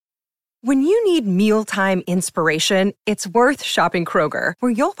When you need mealtime inspiration, it's worth shopping Kroger,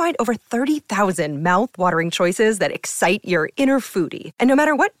 where you'll find over 30,000 mouth-watering choices that excite your inner foodie. And no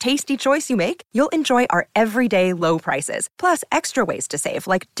matter what tasty choice you make, you'll enjoy our everyday low prices, plus extra ways to save,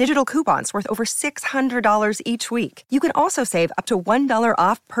 like digital coupons worth over $600 each week. You can also save up to $1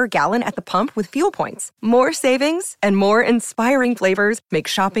 off per gallon at the pump with fuel points. More savings and more inspiring flavors make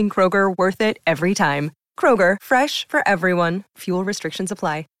shopping Kroger worth it every time. Kroger, fresh for everyone. Fuel restrictions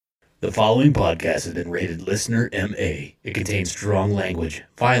apply. The following podcast has been rated Listener MA. It contains strong language,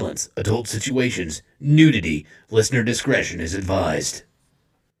 violence, adult situations, nudity. Listener discretion is advised.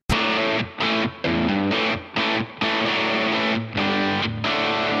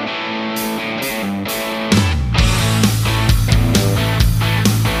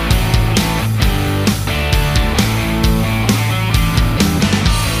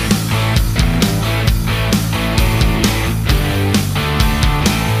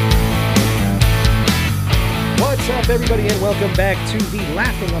 Everybody, and welcome back to the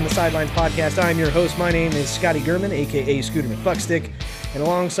Laughing on the Sidelines podcast. I'm your host. My name is Scotty Gurman, aka Scooter McFuckstick, and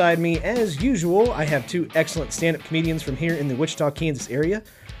alongside me, as usual, I have two excellent stand-up comedians from here in the Wichita, Kansas area.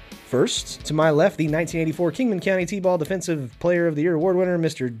 First, to my left, the 1984 Kingman County T-Ball Defensive Player of the Year award winner,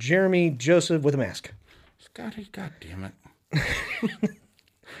 Mr. Jeremy Joseph with a mask. Scotty, goddamn it!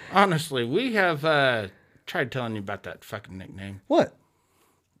 Honestly, we have tried telling you about that fucking nickname. What?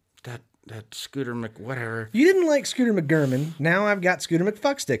 That Scooter whatever. You didn't like Scooter McGurman. Now I've got Scooter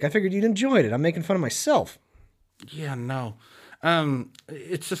McFuckstick. I figured you'd enjoyed it. I'm making fun of myself. Yeah, no.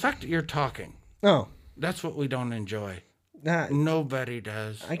 It's the fact that you're talking. Oh. That's what we don't enjoy. Nobody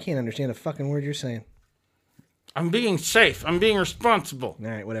does. I can't understand a fucking word you're saying. I'm being safe. I'm being responsible. All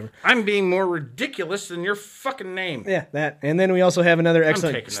right, whatever. I'm being more ridiculous than your fucking name. Yeah, that. And then we also have another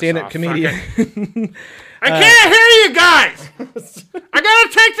excellent stand-up comedian. I can't hear you guys! I gotta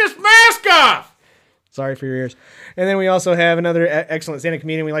take this mask off! Sorry for your ears. And then we also have another excellent stand-up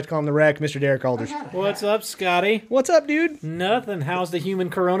comedian. We like to call him the Wreck, Mr. Derek Alders. What's up, Scotty? What's up, dude? Nothing. How's the human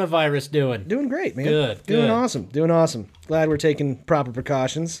coronavirus doing? Doing great, man. Good. Doing awesome. Doing awesome. Glad we're taking proper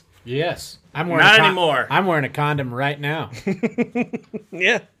precautions. Yes. I'm wearing Not anymore. I'm wearing a condom right now.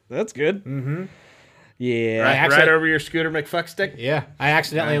 Yeah, that's good. Mm-hmm. Yeah. Right over your Scooter McFuckstick? Yeah. I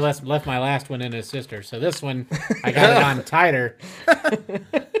accidentally left my last one in his sister. So this one, I got it on tighter.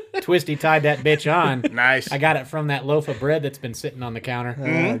 Twisty tied that bitch on. Nice. I got it from that loaf of bread that's been sitting on the counter.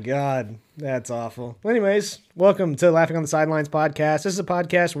 Oh, God. That's awful. Well, anyways, welcome to Laughing on the Sidelines podcast. This is a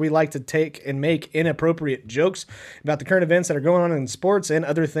podcast where we like to take and make inappropriate jokes about the current events that are going on in sports and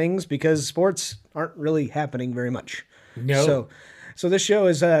other things because sports aren't really happening very much. No. So this show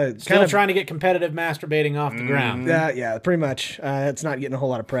is still trying to get competitive masturbating off the ground. Yeah, pretty much. It's not getting a whole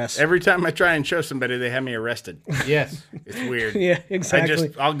lot of press. Every time I try and show somebody, they have me arrested. Yes. It's weird. Yeah,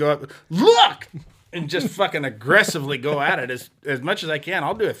 exactly. I'll go up, look! And just fucking aggressively go at it as much as I can.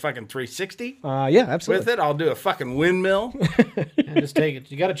 I'll do a fucking 360. Yeah, absolutely. With it, I'll do a fucking windmill. And just take it.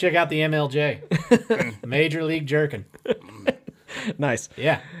 You got to check out the MLJ. Major League Jerkin'. Nice.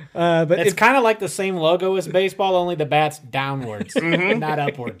 Yeah. But it's kind of like the same logo as baseball, only the bat's downwards, not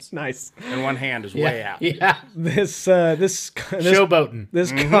upwards. Nice. And one hand is way out. Yeah. This Showboating.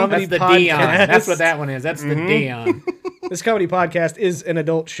 This comedy That's the podcast. Dion. That's what that one is. That's the Dion. This comedy podcast is an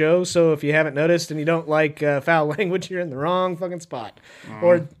adult show, so if you haven't noticed and you don't like foul language, you're in the wrong fucking spot.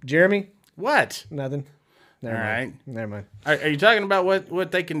 Or Jeremy? What? Nothing. Never mind. Right. Never mind. Are you talking about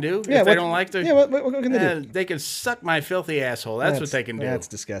what they can do Yeah, if they don't like to? Yeah, what can they do? They can suck my filthy asshole. That's what they can do. That's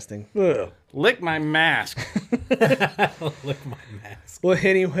disgusting. Ugh. Lick my mask. Lick my mask. Well,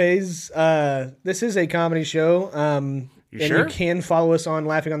 anyways, this is a comedy show. You sure? You can follow us on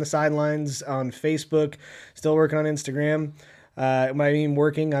Laughing on the Sidelines on Facebook. Still working on Instagram. I mean,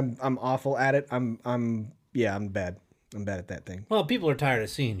 working. I'm awful at it. I'm bad. I'm bad at that thing. Well, people are tired of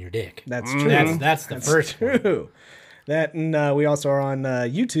seeing your dick. That's true. That's the first true. That, and we also are on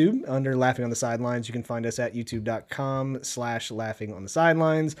YouTube under Laughing on the Sidelines. You can find us at youtube.com/Laughing on the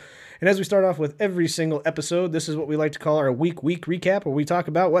Sidelines. And as we start off with every single episode, this is what we like to call our week recap, where we talk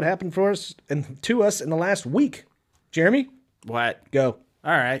about what happened for us and to us in the last week. Jeremy? What? Go.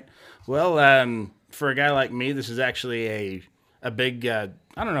 All right. Well, for a guy like me, this is actually a big, I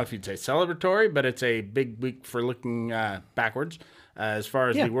don't know if you'd say celebratory, but it's a big week for looking backwards as far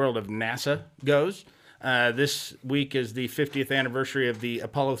as the world of NASA goes. This week is the 50th anniversary of the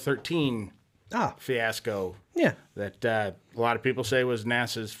Apollo 13 fiasco. Yeah. That a lot of people say was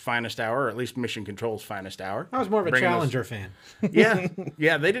NASA's finest hour, or at least Mission Control's finest hour. I was more of a Challenger fan.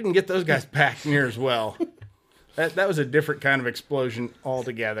 Yeah, they didn't get those guys back near as well. That was a different kind of explosion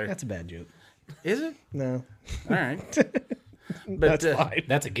altogether. That's a bad joke. Is it? No. All right. But That's fine.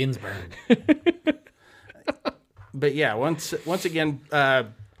 That's a Ginsburg. but yeah, once again,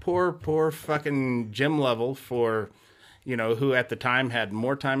 poor fucking Jim Lovell for, who at the time had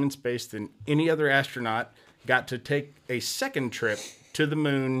more time and space than any other astronaut, got to take a second trip to the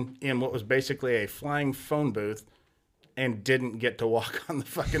moon in what was basically a flying phone booth and didn't get to walk on the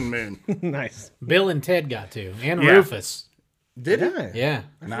fucking moon. Nice. Bill and Ted got to, and Yeah. Rufus. Did it? Yeah.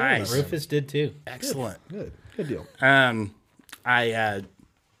 Yeah, Nice. Rufus did too. Excellent. Good deal. I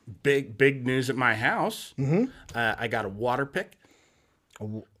big news at my house. Mm-hmm. I got a water pick.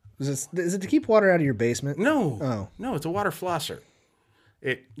 Is it to keep water out of your basement? No, no, it's a water flosser.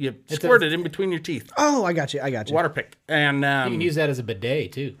 You squirt it in between your teeth. Oh, I got you. Water pick, and You can use that as a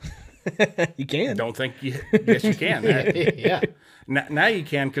bidet too. You can. don't think you. Yes, you can. Yeah. Now you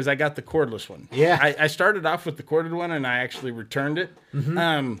can, because I got the cordless one. Yeah. I started off with the corded one, and I actually returned it.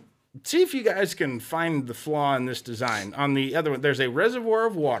 Mm-hmm. See if you guys can find the flaw in this design. On the other one, there's a reservoir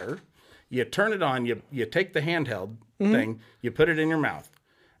of water. You turn it on. You take the handheld thing. You put it in your mouth,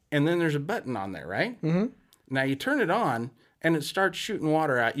 and then there's a button on there, right? Mm-hmm. Now you turn it on, and it starts shooting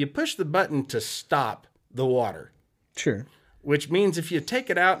water out. You push the button to stop the water, Sure. which means if you take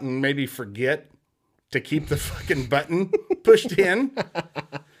it out and maybe forget to keep the fucking button pushed in,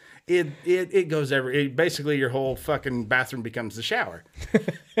 it goes basically your whole fucking bathroom becomes the shower,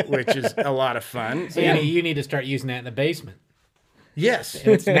 which is a lot of fun. So you need to start using that in the basement. Yes,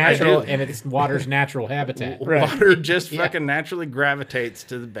 It's natural, and it's water's natural habitat. water just fucking naturally gravitates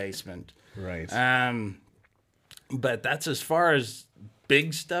to the basement. Right. But that's as far as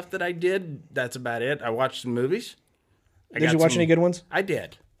big stuff that I did. That's about it. I watched some movies. Did you watch any good ones? I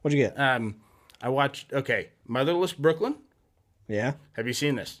did. What'd you get? I watched, Motherless Brooklyn. Yeah. Have you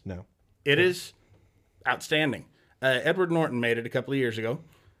seen this? No. It is outstanding. Edward Norton made it a couple of years ago,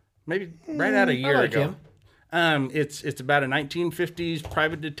 maybe right out a year like ago. It's about a 1950s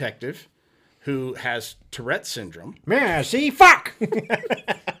private detective who has Tourette's syndrome. Man, see, fuck.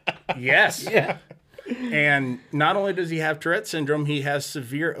 Yes. Yeah. And not only does he have Tourette's syndrome, he has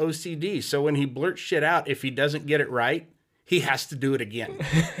severe OCD. So when he blurts shit out, if he doesn't get it right, he has to do it again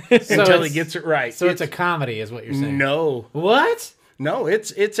until he gets it right. So it's a comedy, is what you're saying? No. What? No,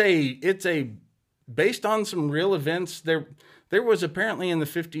 it's a based on some real events. There was apparently in the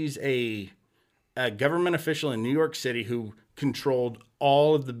 50s a government official in New York City who controlled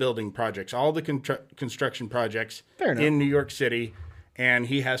all of the building projects, all the construction projects in New York City, and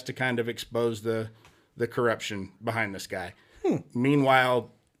he has to kind of expose the corruption behind this guy.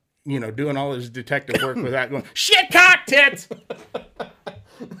 Meanwhile, doing all his detective work without going, shit, cock, tits!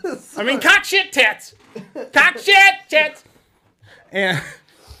 I mean, cock, shit, tits! Cock, shit, tits!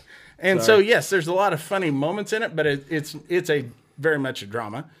 And so, yes, there's a lot of funny moments in it, but it's a very much a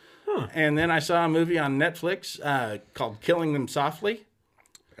drama. And then I saw a movie on Netflix called Killing Them Softly.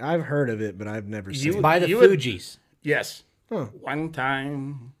 I've heard of it, but I've never seen it. By the Fugees. Yes. One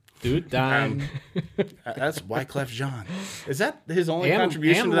time. Dude, time. That's Wyclef Jean. Is that his only And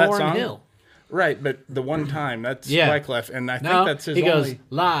contribution to that Lauryn song? Hill. Right, but the one time, that's Yeah. Wyclef, and I think No, that's his he only... goes,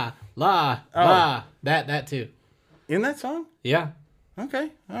 la, la. That too. In that song? Yeah. Okay,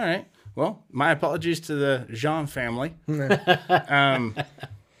 all right. Well, my apologies to the Jean family.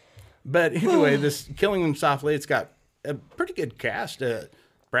 But anyway, this Killing Them Softly, it's got a pretty good cast.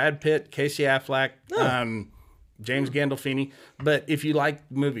 Brad Pitt, Casey Affleck, James Gandolfini. But if you like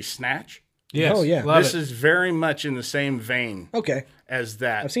the movie Snatch, Yes. Oh, yeah. Love this it. is very much in the same vein Okay. as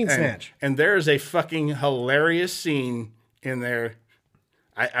that. I've seen Snatch. And there is a fucking hilarious scene in there.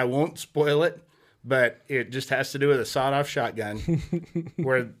 I won't spoil it, but it just has to do with a sawed-off shotgun,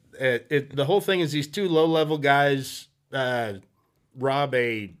 where the whole thing is these two low-level guys rob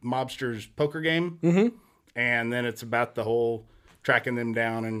a mobster's poker game, and then it's about the whole tracking them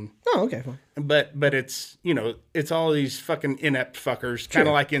down and. Oh, okay. Fine. But it's it's all these fucking inept fuckers, kind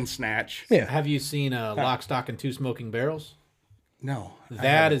of like in Snatch. Yeah. Have you seen Lock, Stock, and Two Smoking Barrels? No,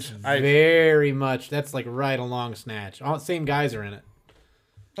 That is very much, that's like right along Snatch. All same guys are in it.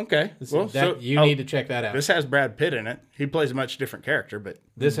 okay. Well, You need to check that out. This has Brad Pitt in it. He plays a much different character, but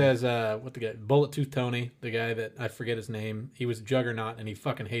This has what the guy, Bullet Tooth Tony, the guy that I forget his name. He was Juggernaut, and he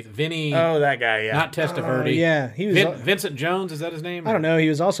fucking hates Vinny. that guy, yeah. Not Testaverde. yeah, he was. Vincent Jones. Is that his name? I don't know. He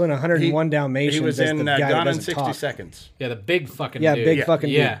was also in 101 Dalmatians. He was as in the guy that Gone in doesn't 60 talk. Seconds. Yeah, the big fucking Yeah, dude. big fucking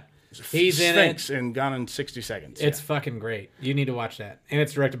dude. Yeah, he's in Sphinx it. in Gone in 60 Seconds. It's fucking great. You need to watch that, and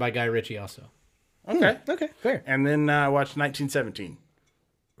it's directed by Guy Ritchie also. okay. Okay, fair. And then I watched 1917.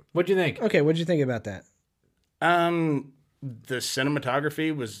 What'd you think? Okay, what'd you think about that? The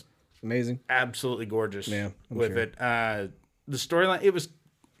cinematography was Amazing. absolutely gorgeous. Yeah, I'm with sure. it. The storyline, it was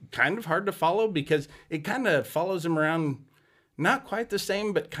kind of hard to follow because it kind of follows him around not quite the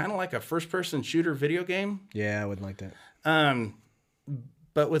same, but kind of like a first-person shooter video game. Yeah, I wouldn't like that.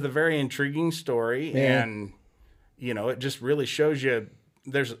 But with a very intriguing story, and it just really shows you.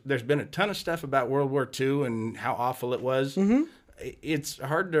 There's been a ton of stuff about World War II and how awful it was. Mm-hmm. It's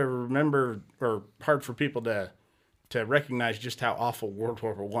hard to remember, or hard for people to recognize just how awful World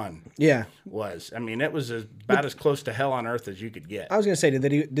War I was. I mean, it was about as close to hell on earth as you could get. I was going to say,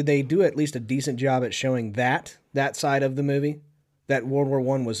 did they do at least a decent job at showing that side of the movie? That World War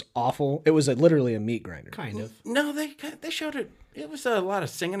I was awful. It was literally a meat grinder. Kind of. No, they showed it. It was a lot of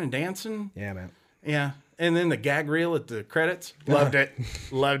singing and dancing. Yeah, man. Yeah. And then the gag reel at the credits. Loved it.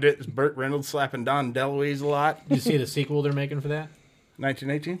 Loved it. It's Burt Reynolds slapping Don DeLuise a lot. Did you see the sequel they're making for that?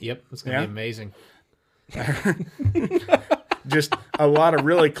 1918? Yep. It's going to be amazing. Just a lot of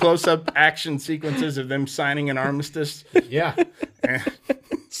really close-up action sequences of them signing an armistice. Yeah.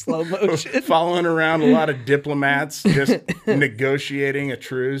 Slow motion. Following around a lot of diplomats just negotiating a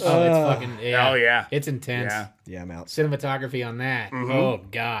truce. Oh, it's fucking... Yeah. Oh, yeah. It's intense. Yeah. Yeah, I'm out. Cinematography on that. Mm-hmm. Oh,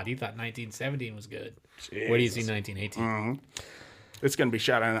 God. You thought 1917 was good. Jesus. Where do you see 1918? Mm-hmm. It's going to be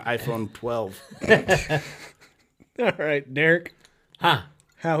shot on an iPhone 12. All right, Derek. Huh.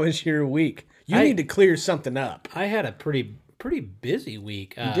 How was your week? You need to clear something up. I had a pretty busy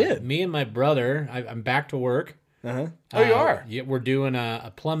week. You did. Me and my brother, I'm back to work. Uh-huh. Oh, you are? Yeah, we're doing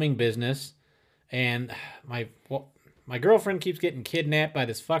a plumbing business, and my girlfriend keeps getting kidnapped by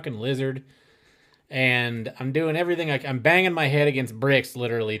this fucking lizard, and I'm doing everything. I'm banging my head against bricks,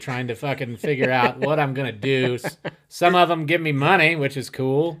 literally, trying to fucking figure out what I'm going to do. Some of them give me money, which is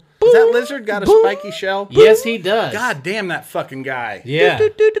cool. Has that lizard got a spiky shell? Yes, he does. God damn that fucking guy. Yeah.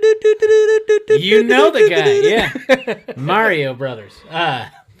 You know the guy, yeah. Mario Brothers.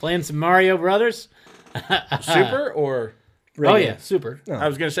 Playing some Mario Brothers. Super or regular? Oh, yeah, super. I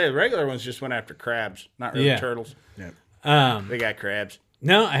was going to say the regular ones just went after crabs, not really turtles. Yeah. They got crabs.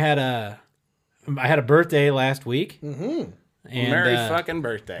 No, I had a birthday last week. Mm-hmm. And, Merry fucking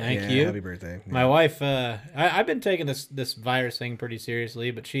birthday. Thank you. Happy birthday. Yeah. My wife, I've been taking this virus thing pretty seriously,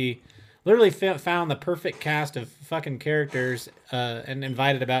 but she literally found the perfect cast of fucking characters and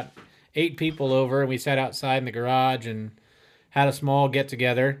invited about 8 people over, and we sat outside in the garage and had a small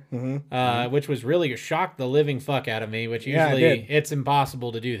get-together, which was really shocked the living fuck out of me, which usually it's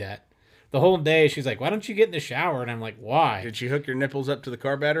impossible to do that. The whole day, she's like, why don't you get in the shower? And I'm like, why? Did she hook your nipples up to the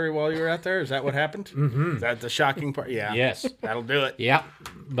car battery while you were out there? Is that what happened? Mm-hmm. Is that the shocking part? Yeah. Yes. That'll do it. Yeah.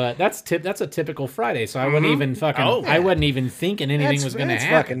 But that's a typical Friday, so I wasn't even fucking... I wasn't even thinking anything was going to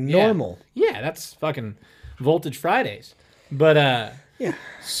happen. That's fucking normal. Yeah, that's fucking Voltage Fridays. But, yeah.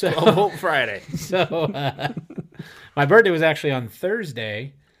 So... Volt Friday. So, my birthday was actually on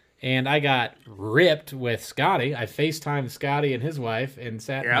Thursday, and I got ripped with Scotty. I FaceTimed Scotty and his wife and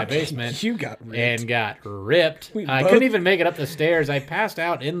sat in my basement. You got ripped. And got ripped. I couldn't even make it up the stairs. I passed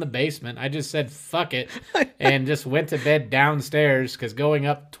out in the basement. I just said, fuck it, and just went to bed downstairs because going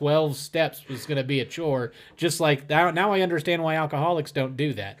up 12 steps was going to be a chore. Just like now I understand why alcoholics don't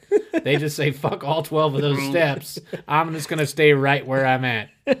do that. They just say, fuck all 12 of those steps. I'm just going to stay right where I'm at.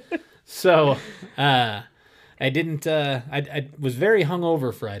 So, I didn't. I was very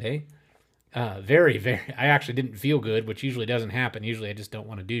hungover Friday. Very. I actually didn't feel good, which usually doesn't happen. Usually, I just don't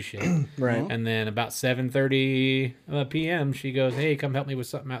want to do shit. Right. And then about 7:30 p.m., she goes, "Hey, come help me with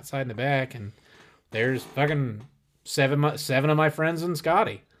something outside in the back." And there's fucking seven of my friends and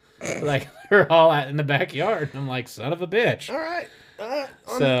Scotty, like they're all out in the backyard. And I'm like, son of a bitch. All right.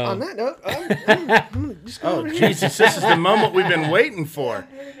 So on that note, I'm just Oh Jesus! This is the moment we've been waiting for.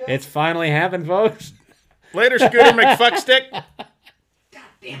 it's finally happened, folks. Later, Scooter McFuckstick.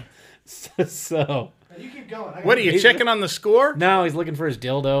 So, you keep going. What are you checking on the score? no, he's looking for his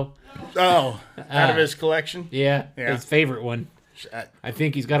dildo. Oh, out of his collection. Yeah, Yeah. his favorite one. I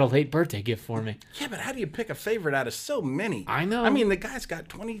think he's got a late birthday gift for me. Yeah, but how do you pick a favorite out of so many? I know. I mean, the guy's got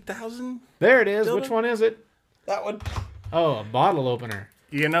 20,000. There it is. Dildo? Which one is it? That one. Oh, a bottle opener.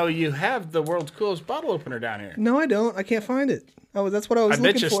 You know, you have the world's coolest bottle opener down here. No, I don't. I can't find it. Oh, that's what I was I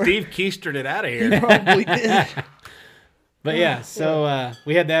looking bet you for. Steve Keistered it out of here. Probably did. But yeah, so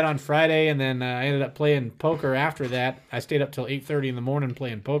we had that on Friday, and then I ended up playing poker after that. I stayed up till 8:30 in the morning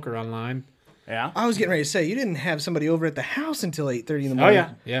playing poker online. Yeah. I was getting ready to say, you didn't have somebody over at the house until 8:30 in the morning.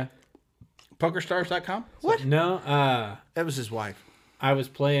 Oh, yeah. PokerStars.com? What? No, That was his wife. I was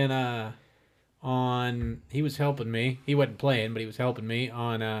playing on... He was helping me. He wasn't playing, but he was helping me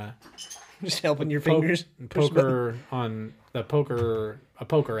on... Just helping your fingers. Poker on a poker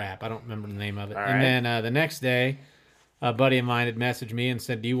app. I don't remember the name of it. All And right. then the next day, a buddy of mine had messaged me and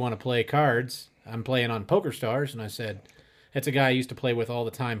said, "Do you want to play cards?" I'm playing on PokerStars, and I said, It's a guy I used to play with all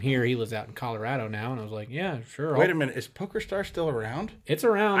the time here. He lives out in Colorado now, and I was like, yeah, sure. Wait a minute, is PokerStars still around? It's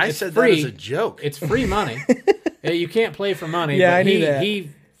around. I it's said free. that as a joke. It's free money. You can't play for money. Yeah, but I knew that.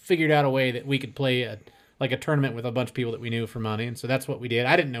 He figured out a way that we could play a tournament with a bunch of people that we knew for money, and so that's what we did.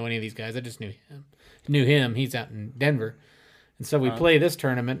 I didn't know any of these guys. I just knew him. He's out in Denver, and so we play this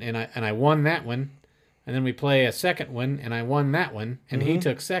tournament, and I won that one, and then we play a second one, and I won that one, and he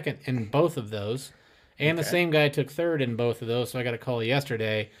took second in both of those, and the same guy took third in both of those. So I got a call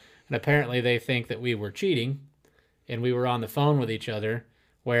yesterday, and apparently they think that we were cheating, and we were on the phone with each other,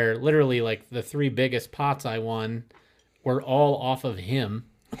 where literally like the 3 biggest pots I won were all off of him.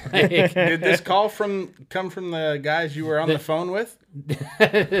 Like, did this call come from the guys you were on the phone with?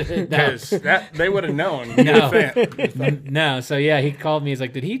 Because they would have known. No. So yeah, he called me. He's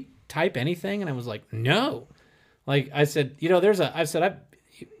like, "Did he type anything?" And I was like, "No." Like I said, you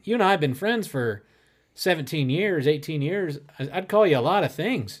and I have been friends for 17 years, 18 years. I'd call you a lot of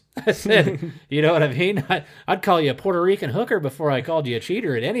things. I said, you know what I mean? I'd call you a Puerto Rican hooker before I called you a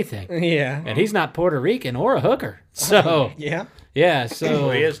cheater at anything. Yeah. And he's not Puerto Rican or a hooker. So yeah. Yeah, so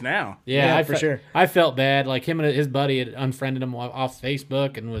well, he is now. Yeah, for sure. I felt bad. Like him and his buddy had unfriended him off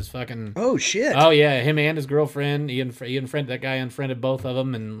Facebook and was fucking. Oh shit. Oh yeah, him and his girlfriend. He unfriended that guy. Unfriended both of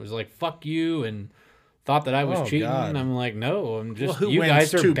them and was like, "Fuck you," and thought that I was cheating. God. I'm like, no, I'm just. Who you wins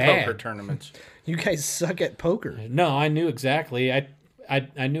guys are 2 bad. poker tournaments? You guys suck at poker. No, I knew exactly.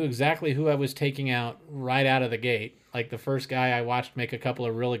 I knew exactly who I was taking out right out of the gate. Like the first guy I watched make a couple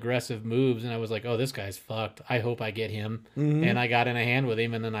of real aggressive moves, and I was like, "Oh, this guy's fucked. I hope I get him." Mm-hmm. And I got in a hand with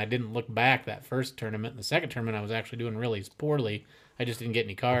him, and then I didn't look back that first tournament. The second tournament, I was actually doing really poorly. I just didn't get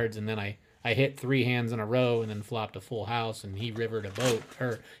any cards, and then I hit 3 hands in a row, and then flopped a full house, and he rivered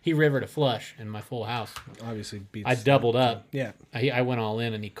a flush in my full house. Obviously, beats. I doubled up. Yeah, I went all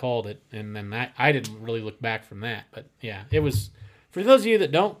in, and he called it, and then I didn't really look back from that. But yeah, it was for those of you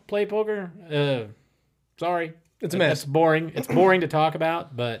that don't play poker. Sorry. It's a mess. It's boring. It's boring to talk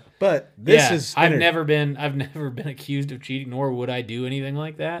about, but this is. I've never been accused of cheating, nor would I do anything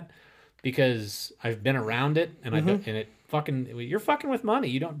like that, because I've been around it, and you're fucking with money.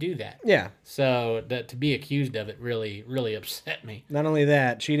 You don't do that. Yeah. So that to be accused of it really, really upset me. Not only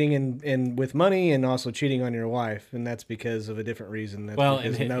that, cheating in with money, and also cheating on your wife, and that's because of a different reason.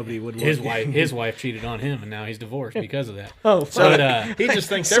 Nobody would. His wife cheated on him, and now he's divorced because of that. Oh, so he just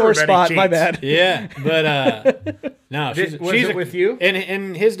thinks sore everybody spot. cheats. My bad. Yeah, but no, she's it with you?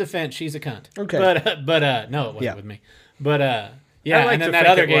 In his defense, she's a cunt. Okay, but no, it wasn't with me. But yeah, like and then to that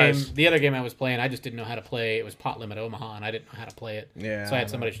think other it game, was. the other game I was playing, I just didn't know how to play. It was Pot Limit Omaha, and I didn't know how to play it. Yeah, so I had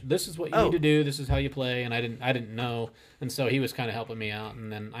somebody. This is what you need to do. This is how you play, and I didn't know, and so he was kind of helping me out,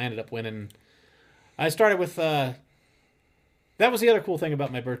 and then I ended up winning. I started with. That was the other cool thing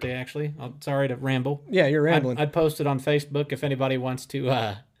about my birthday, actually. I'm sorry to ramble. Yeah, you're rambling. I posted on Facebook if anybody wants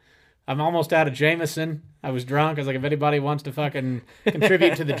to. I'm almost out of Jameson. I was drunk. I was like, if anybody wants to fucking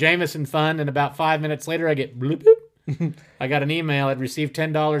contribute to the Jameson fund, and about 5 minutes later, I get bloop bloop. I got an email. I'd received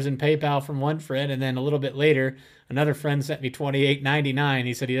 $10 in PayPal from one friend, and then a little bit later, another friend sent me $28.99.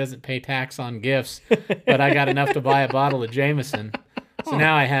 He said he doesn't pay tax on gifts, but I got enough to buy a bottle of Jameson. So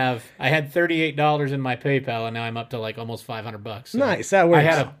now I had $38 in my PayPal, and now I'm up to like almost $500. So nice, that works. I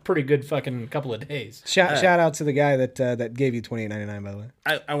had a pretty good fucking couple of days. Shout out to the guy that gave you $28.99, by the way.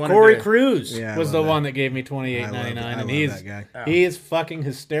 I wanted Corey to, Cruz Yeah, I was love the that. one that gave me $28.99, and that guy. he is fucking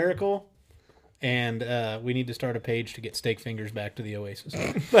hysterical. And we need to start a page to get steak fingers back to the Oasis.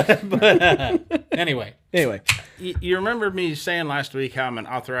 but anyway. You remember me saying last week how I'm an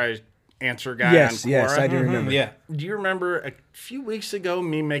authorized answer guy Yes, on Quora? yes, I do remember. Yeah. Do you remember a few weeks ago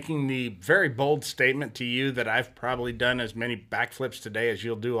me making the very bold statement to you that I've probably done as many backflips today as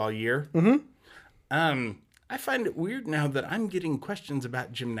you'll do all year? Mm-hmm. I find it weird now that I'm getting questions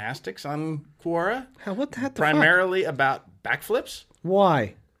about gymnastics on Quora. What the primarily about backflips.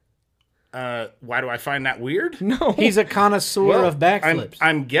 Why? Why do I find that weird? No. He's a connoisseur of backflips.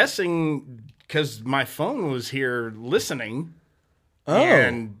 I'm guessing because my phone was here listening. Oh.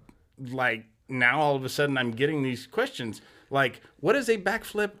 And like now all of a sudden I'm getting these questions. Like, what is a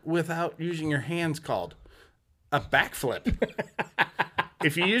backflip without using your hands called? A backflip.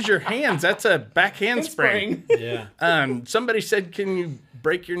 If you use your hands, that's a back handspring. Yeah. Somebody said, can you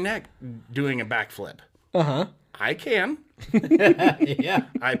break your neck doing a backflip? Uh-huh. I can. Yeah.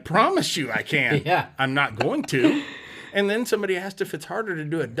 I promise you I can. Yeah. I'm not going to. And then somebody asked if it's harder to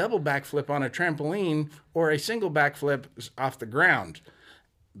do a double backflip on a trampoline or a single backflip off the ground.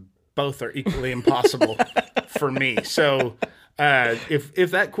 Both are equally impossible for me. So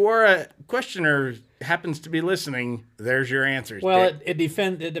if that Quora questioner happens to be listening, there's your answers. Well, it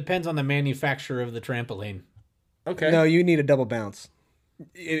depends on the manufacturer of the trampoline. Okay. No, you need a double bounce.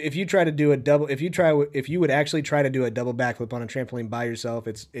 If you try to do a double, if you would actually try to do a double backflip on a trampoline by yourself,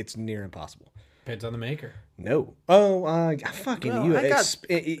 it's near impossible. Depends on the maker. No. Oh, fucking Well,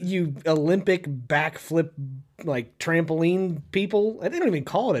 you Olympic backflip like trampoline people. They don't even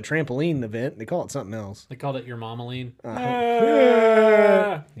call it a trampoline event. They call it something else. They called it your mama-line.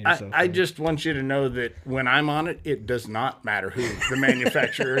 I just want you to know that when I'm on it, it does not matter who the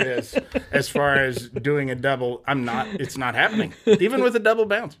manufacturer is. As far as doing a double, it's not happening. Even with a double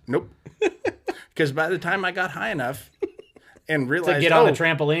bounce. Nope. Because by the time I got high enough and realized, to get on the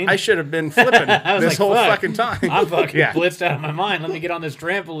trampoline, I should have been flipping this whole fucking time. I'm fucking blitzed out of my mind. Let me get on this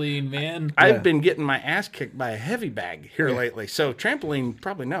trampoline, man. I've been getting my ass kicked by a heavy bag here lately. So trampoline,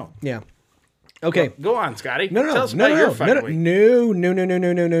 probably no. Yeah. Okay. Well, go on, Scotty. No. Tell us about your fucking week. No. All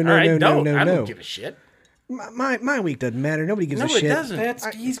right, don't. I don't give a shit. My week doesn't matter. Nobody gives a shit. No, it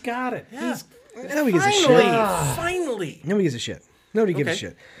doesn't. He's got it. Yeah. Nobody gives a shit. Finally. Nobody gives a shit. Nobody gives a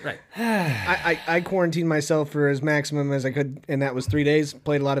shit. Right. I quarantined myself for as maximum as I could, and that was 3 days.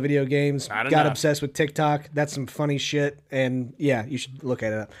 Played a lot of video games. Got obsessed with TikTok. That's some funny shit, and yeah, you should look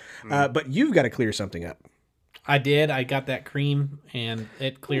at it up. But you've got to clear something up. I did. I got that cream, and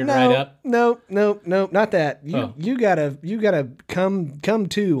it cleared right up. No, not that. You gotta come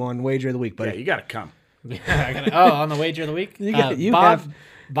to on Wager of the Week, buddy. Yeah, you gotta come. On the Wager of the Week?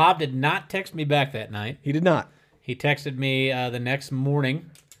 Bob did not text me back that night. He did not. He texted me the next morning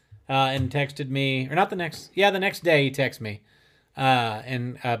and texted me, or not the next day he texted me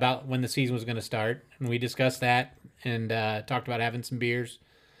and about when the season was going to start. And we discussed that and talked about having some beers.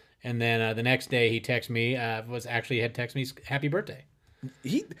 And then the next day he texted me, had texted me happy birthday.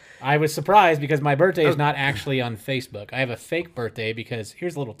 I was surprised because my birthday is not actually on Facebook. I have a fake birthday because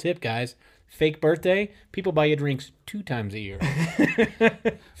here's a little tip, guys. Fake birthday, people buy you drinks 2 times a year.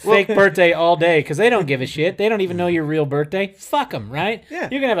 Fake birthday all day because they don't give a shit. They don't even know your real birthday. Fuck them, right? Yeah.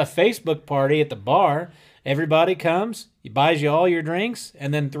 You're going to have a Facebook party at the bar. Everybody comes, he buys you all your drinks,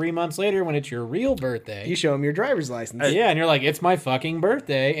 and then 3 months later when it's your real birthday, you show them your driver's license. Yeah, and you're like, it's my fucking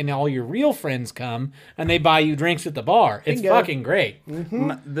birthday, and all your real friends come, and they buy you drinks at the bar. It's fucking great.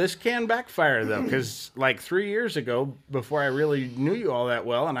 Mm-hmm. This can backfire, though, because like 3 years ago, before I really knew you all that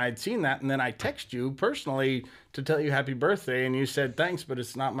well, and I'd seen that, and then I text you personally to tell you happy birthday, and you said thanks, but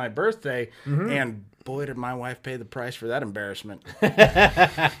it's not my birthday, and boy, did my wife pay the price for that embarrassment.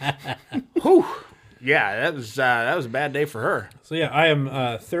 Whew. Yeah, that was a bad day for her. So yeah, I am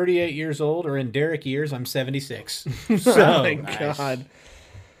 38 years old, or in Derek years, I'm 76. So, oh my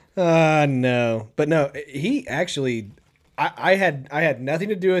God. No, but no, he actually. I had nothing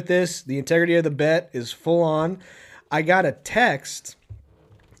to do with this. The integrity of the bet is full on. I got a text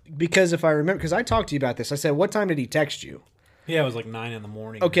because if I remember, because I talked to you about this. I said, "What time did he text you?" Yeah, it was like 9 in the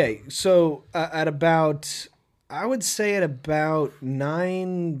morning. Okay, so at about. I would say at about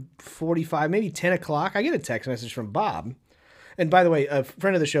 9:45, maybe 10 o'clock, I get a text message from Bob. And by the way, a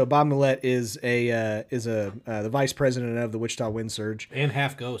friend of the show, Bob Millette, is the vice president of the Wichita Wind Surge. And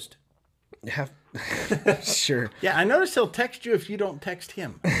half ghost. Sure. Yeah, I notice he'll text you if you don't text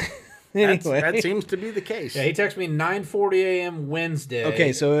him. Anyway. That seems to be the case. Yeah, he texted me 9:40 a.m. Wednesday.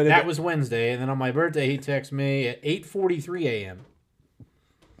 Okay, so that was Wednesday. And then on my birthday, he texted me at 8:43 a.m.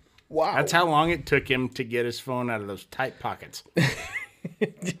 Wow. That's how long it took him to get his phone out of those tight pockets.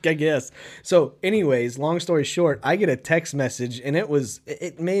 I guess. So anyways, long story short, I get a text message, and it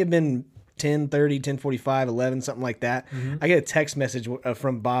may have been 10:30, 10:45, 11, something like that. I get a text message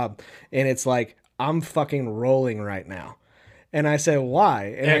from Bob, and it's like, I'm fucking rolling right now. And I said,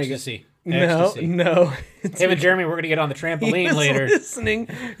 why? And Ecstasy. No. Him and Jeremy, we're going to get on the trampoline later. Listening.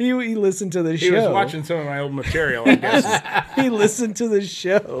 He listened to the show. He was watching some of my old material, I guess. He listened to the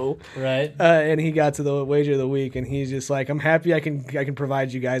show. Right. And he got to the Wager of the Week, and he's just like, I'm happy I can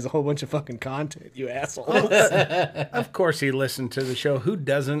provide you guys a whole bunch of fucking content, you assholes. Of course he listened to the show. Who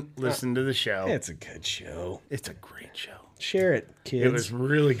doesn't listen to the show? It's a good show. It's a great show. Share it, kids. It was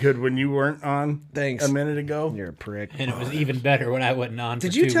really good when you weren't on. Thanks. A minute ago. You're a prick. And it was even better when I wasn't on.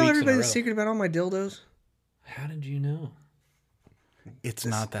 Did you tell everybody the secret about all my dildos? How did you know? It's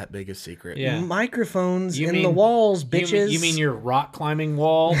not that big a secret. Yeah. Microphones in the walls, bitches. You mean your rock climbing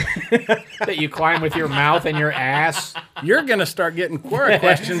wall that you climb with your mouth and your ass? You're going to start getting Quora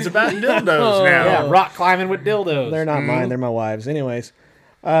questions about dildos now. Yeah, rock climbing with dildos. They're not mine. They're my wife's. Anyways.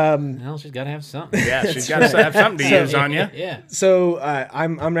 Well, she's got to have something. Yeah, she's got to have something to use on you. Yeah. So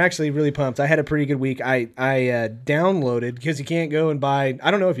I'm actually really pumped. I had a pretty good week. I downloaded, because you can't go and buy.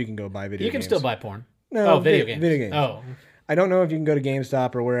 I don't know if you can go buy video games. You can still buy porn. No, video games. Video games. Oh. I don't know if you can go to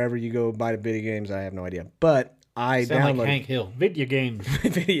GameStop or wherever you go buy video games. I have no idea. But I Sound downloaded like Hank Hill. Video games.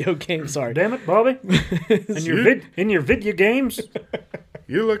 video game. Sorry. Damn it, Bobby. In your video games.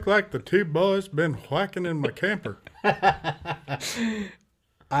 You look like the two boys been whacking in my camper.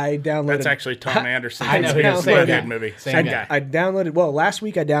 I downloaded. That's actually Tom Anderson. I know who you're Same saying. movie. Same guy. I downloaded. Well, last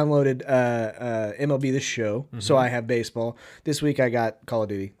week I downloaded MLB The Show, so I have baseball. This week I got Call of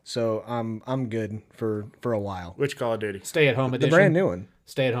Duty, so I'm good for a while. Which Call of Duty? Stay at home edition. The brand new one.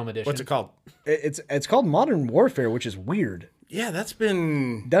 Stay at home edition. What's it called? It's called Modern Warfare, which is weird. Yeah, that's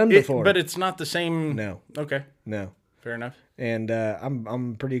been Done before. but it's not the same. No. Okay, No. fair enough. And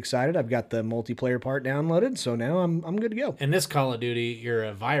I'm pretty excited. I've got the multiplayer part downloaded, so now I'm good to go. In this Call of Duty, you're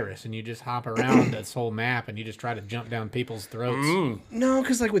a virus, and you just hop around this whole map, and you just try to jump down people's throats. No,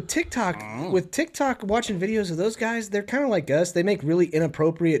 because like with TikTok, watching videos of those guys, they're kind of like us. They make really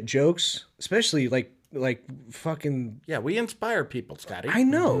inappropriate jokes, especially like fucking. Yeah, we inspire people, Scotty. I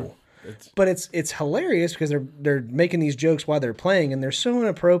know. But it's hilarious because they're making these jokes while they're playing, and they're so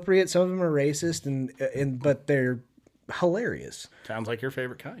inappropriate. Some of them are racist, and but they're hilarious. Sounds like your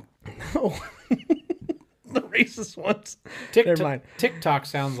favorite kind. No, the racist ones. Never mind. TikTok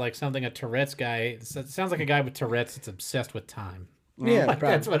sounds like something a Tourette's guy. It sounds like a guy with Tourette's that's obsessed with time. Yeah, Like,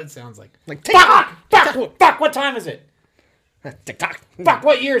 probably. that's what it sounds like. Like TikTok. Fuck! What time is it? TikTok. Fuck!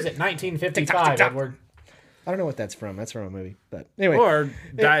 What year is it? 1955, TikTok. Edward. I don't know what that's from. That's from a movie, but anyway. Or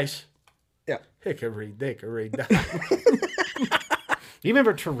dice. Yeah. Hickory dickory dice. You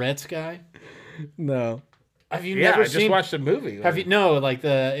remember Tourette's guy? No. Have you Yeah, never I just seen? watched a movie. Have you no like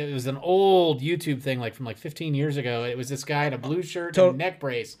it was an old YouTube thing like from like 15 years ago. It was this guy in a blue shirt and a neck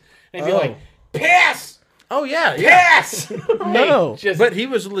brace, and he'd be like, "Piss, Oh yeah. piss." No. Just, But he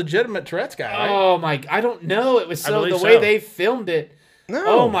was a legitimate Tourette's guy, right? oh my! I don't know. It was so the believe way so. they filmed it. No.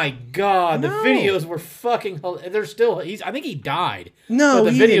 Oh my god, the No. videos were fucking. They're still. I think he died. No, but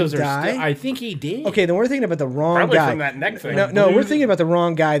the he videos didn't are die. still. I think he did. Okay, then we're thinking about the wrong Probably guy. from that neck thing. No, we're thinking about the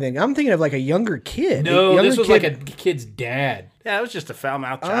wrong guy. Then I'm thinking of like a younger kid. No, younger this was kid. like a kid's dad. Yeah, it was just a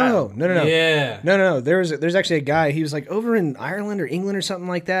foul-mouthed Oh child. no. Yeah. No. There's actually a guy. He was like over in Ireland or England or something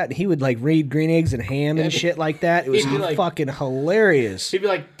like that. And he would like read green eggs and ham and shit like that. It was He'd be like- fucking hilarious. He'd be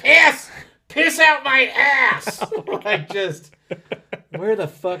like, piss out my ass. Like just, where the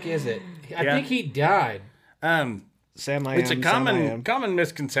fuck is it? I Yeah. think he died. Sam, I It's a am. common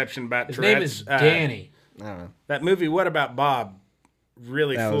misconception about His Tourette's. name is Danny. I don't know. That movie, What About Bob,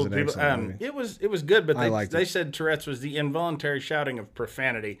 really That was fooled an people. excellent movie. It was good, but I liked they it. said Tourette's was the involuntary shouting of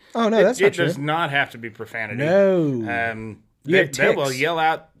profanity. Oh, no, that's not It does true. not have to be profanity. No. They, have they will tics. yell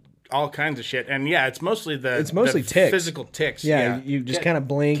out all kinds of shit, and yeah, it's mostly the ticks. physical ticks. Yeah, you just kind of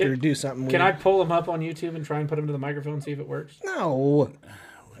blink or do something weird. Can I pull him up on YouTube and try and put him to the microphone and see if it works? No.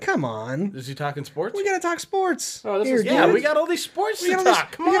 Come on. Is he talking sports? We gotta talk sports. Oh, this Here, is- Yeah, dude. we got all these sports to got all this-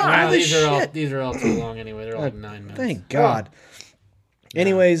 talk. Come we got on. all Nah, this shit. these are all too long anyway. They're all like 9 minutes. Thank God.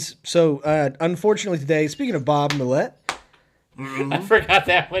 Anyways, so unfortunately today, speaking of Bob Millette, I forgot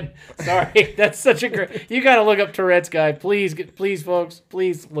that one. Sorry, that's such a great. You got to look up Tourette's guy, please, please, folks,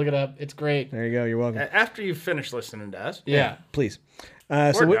 please look it up. It's great. there you go. You're welcome. After you finish listening to us. Yeah. Please. So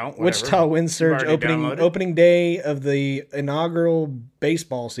Or don't, whatever. Wichita Wind Surge You've already downloaded. opening day of the inaugural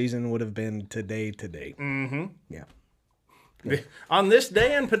baseball season would have been today. Mm-hmm. Yeah. On this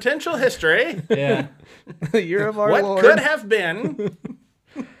day in potential history, Yeah. The year of our what Lord. could have been?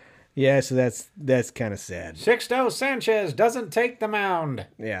 Yeah, so that's kind of sad. Sixto Sanchez doesn't take the mound.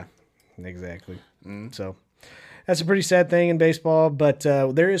 Yeah, exactly. So that's a pretty sad thing in baseball, but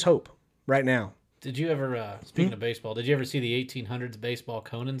there is hope right now. Did you ever, speaking of baseball, did you ever see the 1800s baseball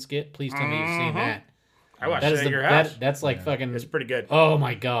Conan skit? Please tell me you've seen that. I watched That it is at the your house. that's like fucking. It's pretty good. Oh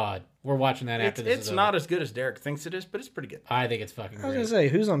my god, we're watching that after this. It's is not over. as good as Derek thinks it is, but it's pretty good. I think it's fucking I was great. gonna say,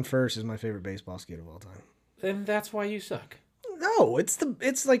 Who's on First is my favorite baseball skit of all time. And that's why you suck. No,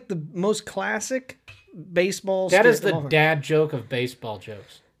 it's like the most classic baseball. That skit is of the all time. dad joke of baseball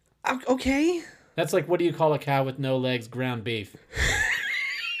jokes. Okay. That's like, what do you call a cow with no legs? Ground beef.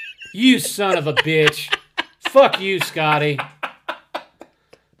 You son of a bitch. Fuck you, Scotty.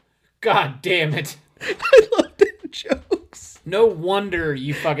 God damn it. I love that jokes. No wonder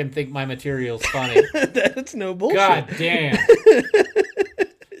you fucking think my material's funny. That's no bullshit. God damn.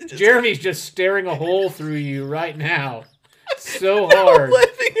 Jeremy's just staring a hole through you right now. So hard.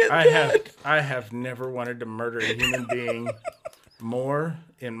 I have never wanted to murder a human being more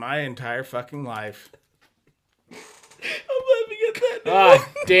in my entire fucking life. I'm laughing at that. God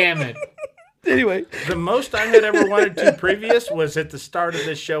damn it. Anyway, The most I had ever wanted to previous was at the start of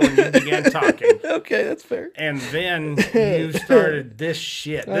this show when you began talking. okay, that's fair. And then you started this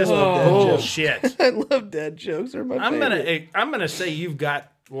shit. This love bullshit. I love dad jokes. They're my favorite. I'm gonna say you've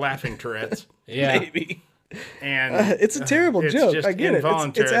got laughing Tourette's. Yeah. Maybe. And it's a terrible joke. Just I get it.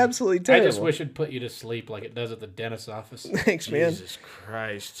 It's absolutely terrible. I just wish it'd put you to sleep like it does at the dentist's office. Thanks, man. Jesus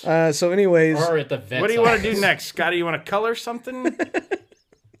Christ. So anyways. Or at the vet's What do you want to office. do next, Scotty? You want to color something?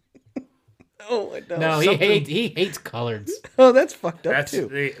 Oh, I know. No, he hates coloreds. Oh, that's fucked up,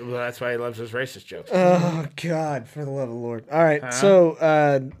 too. That's why he loves his racist jokes. Oh, God, for the love of the Lord. All right,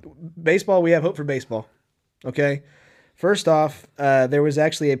 so baseball, we have hope for baseball. Okay? First off, there was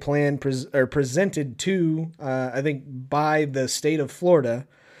actually a plan presented to, I think, by the state of Florida.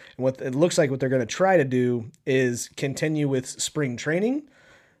 And what it looks like what they're going to try to do is continue with spring training,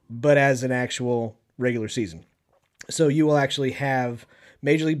 but as an actual regular season. So you will actually have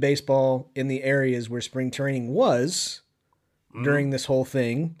Major League Baseball in the areas where spring training was during this whole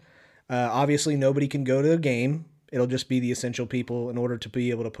thing. Obviously, nobody can go to a game. It'll just be the essential people in order to be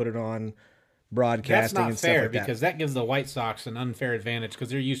able to put it on broadcasting. That's not and stuff fair like that. because that gives the White Sox an unfair advantage because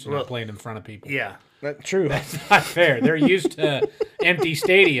they're used to not playing in front of people. Yeah. That's true. That's not fair. They're used to empty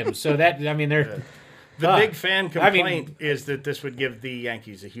stadiums, so that they're. The big fan complaint is that this would give the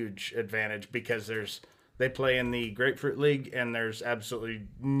Yankees a huge advantage because they play in the Grapefruit League and there's absolutely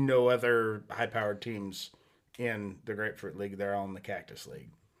no other high-powered teams in the Grapefruit League. They're all in the Cactus League.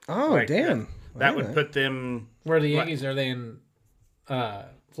 Oh, damn. That would put them... Where are the Yankees? Are they in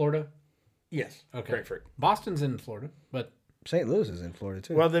Florida? Yes. Okay. Grapefruit. Boston's in Florida, but St. Louis is in Florida,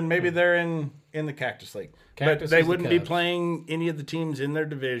 too. Well, then maybe they're in the Cactus League. Cactus but they is the wouldn't be Cubs. playing any of the teams in their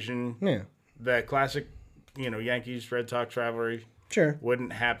division. Yeah. The classic, Yankees, Red Sox rivalry Sure.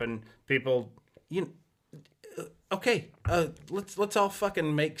 wouldn't happen. People, okay, let's all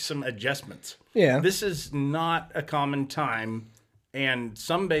fucking make some adjustments. Yeah. This is not a common time, and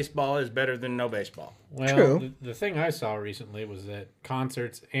some baseball is better than no baseball. well, True. The thing I saw recently was that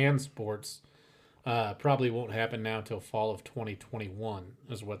concerts and sports probably won't happen now until fall of 2021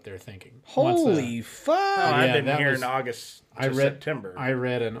 is what they're thinking. Holy fuck. I've Yeah, been that here was- in August to September. I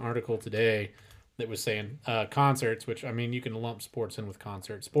read an article today that was saying concerts, which I mean you can lump sports in with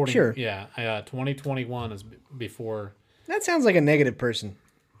concerts. Sporting, Sure. Yeah, 2021 is before. That sounds like a negative person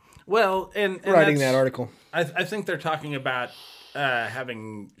well, and writing that's- that article. I think they're talking about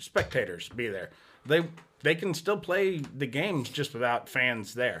having spectators be there. They can still play the games just without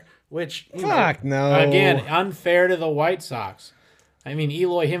fans there, which Fuck no. Again, unfair to the White Sox. I mean,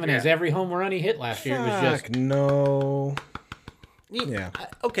 Eloy Jimenez, Yeah. every home run he hit last year was Fuck just. no. yeah.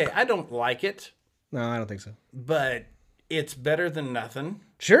 Okay, I don't like it, No, I don't think so. but it's better than nothing.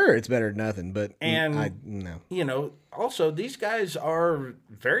 Sure, it's better than nothing, but And- no. Also these guys are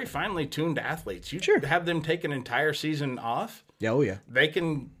very finely tuned athletes. You Sure. have them take an entire season off. Yeah, oh yeah. They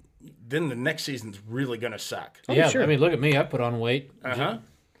can. Then the next season's really gonna suck. Yeah, sure. I mean, look at me. I put on weight.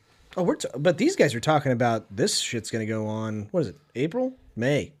 Oh, but these guys are talking about this shit's going to go on. What is it? April,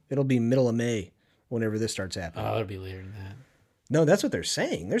 May. It'll be middle of May whenever this starts happening. Oh, it'll be later than that. No, that's what they're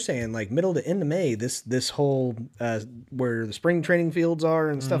saying. They're saying like middle to end of May. This whole where the spring training fields are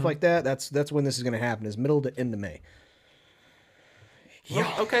and stuff like that. That's when this is going to happen. Is middle to end of May.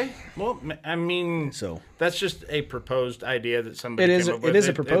 Well, okay. Well, I mean, So that's just a proposed idea that somebody it is. came up with. It is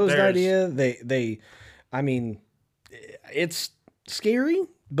a proposed there's- idea. I mean, it's scary,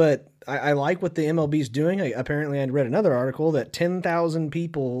 but I like what the MLB is doing. Apparently, I read another article that 10,000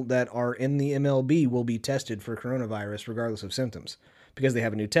 people that are in the MLB will be tested for coronavirus regardless of symptoms because they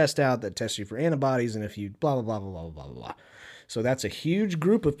have a new test out that tests you for antibodies and if you blah, blah, blah, blah, blah, blah, blah, blah. So that's a huge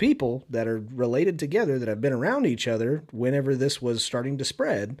group of people that are related together that have been around each other whenever this was starting to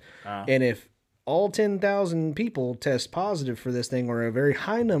spread. And if all 10,000 people test positive for this thing, or a very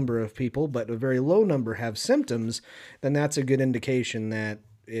high number of people, but a very low number have symptoms, then that's a good indication that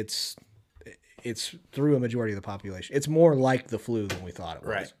it's through a majority of the population. It's more like the flu than we thought it was.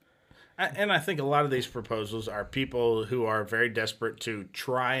 Right. And I think a lot of these proposals are people who are very desperate to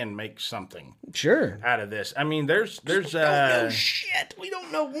try and make something Sure. out of this. I mean, there's Shit, we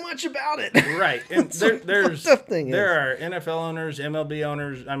don't know much about it. right, and there's the thing is. there are NFL owners, MLB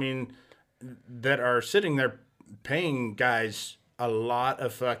owners. I mean, that are sitting there paying guys a lot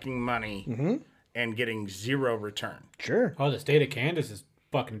of fucking money and getting zero return. Sure. Oh, the state of Kansas is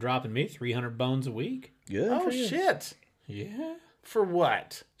fucking dropping me 300 bones a week. Good. Oh for you. shit! Yeah. For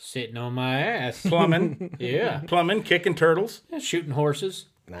what? Sitting on my ass. Plumbing, Yeah. plumbing, kicking turtles. Yeah, shooting horses.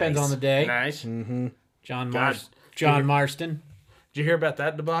 Depends Nice. on the day. Nice. John God. Marston. Did you hear about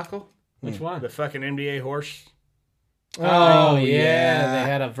that debacle? Which one? The fucking NBA horse. Oh, yeah. yeah. They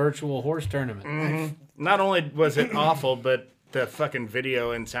had a virtual horse tournament. Not only was it awful, but the fucking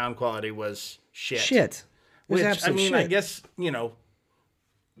video and sound quality was shit. Shit. It was Which, I absolute mean, I shit. guess,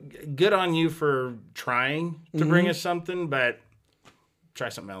 good on you for trying to bring us something, but try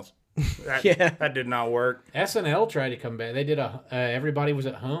something else. That did not work. SNL tried to come back. They did Everybody Was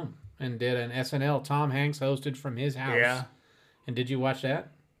at Home and did an SNL. Tom Hanks hosted from his house. Yeah. And did you watch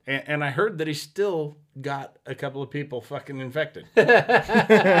that? And I heard that he still got a couple of people fucking infected. That's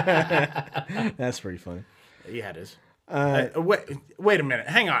pretty funny. Yeah, it is. Wait a minute.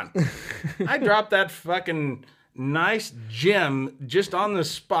 Hang on. I dropped that fucking nice gem just on the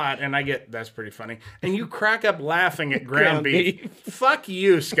spot, and that's pretty funny. And you crack up laughing at ground beef. Fuck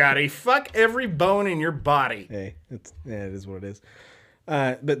you, Scotty. Fuck every bone in your body. Hey, it is what it is.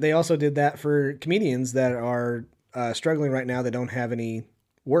 But they also did that for comedians that are struggling right now that don't have any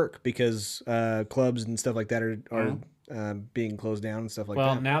work because clubs and stuff like that are being closed down and stuff like that.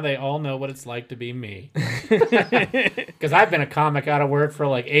 Well, now they all know what it's like to be me. Because I've been a comic out of work for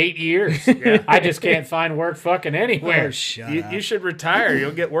like 8 years. Yeah. I just can't find work fucking anywhere. You should retire.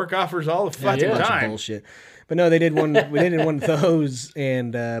 You'll get work offers all the fucking time. Bullshit. But no, they did one. We did one of those,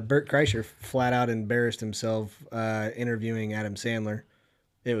 and Bert Kreischer flat out embarrassed himself interviewing Adam Sandler.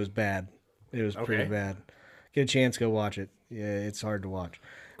 It was bad. It was pretty bad. Get a chance, go watch it. Yeah, it's hard to watch.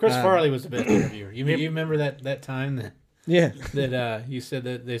 Chris Farley was the best interviewer. You remember that time that? Yeah. That you said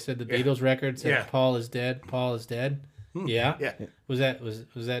that they said the Beatles record said Paul is dead. Paul is dead. Yeah. Yeah. Was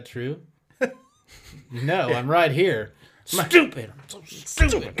that true? No, I'm right here. Stupid. I'm so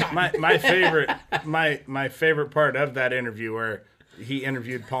stupid. My favorite part of that interview where he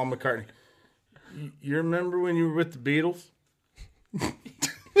interviewed Paul McCartney. You remember when you were with the Beatles?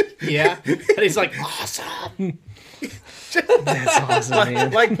 Yeah. And he's like, awesome. That's awesome,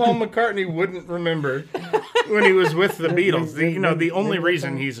 man. Like Paul McCartney wouldn't remember when he was with the Beatles. The only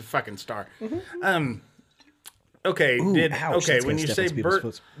reason he's a fucking star. When you say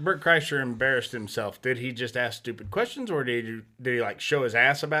Bert Kreischer embarrassed himself, did he just ask stupid questions, or did he like show his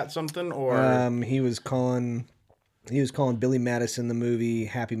ass about something, or he was calling Billy Madison the movie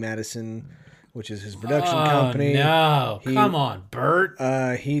Happy Madison, which is his production company. No, come on, Bert.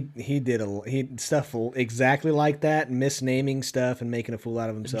 He did stuff exactly like that, misnaming stuff and making a fool out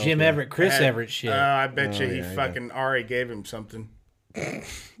of himself. Jim Everett, Chris Everett shit. I bet you Ari gave him something.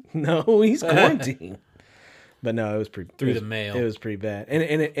 No, he's quarantined. But no, it was pretty through the mail. It was pretty bad,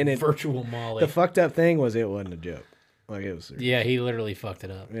 and it virtual Molly. The fucked up thing was it wasn't a joke. Like it was. Yeah, he literally fucked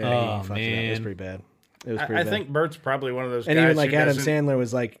it up. Yeah, he fucked it up. It was pretty bad. It was pretty bad. I think Bert's probably one of those and guys. And even like Adam Sandler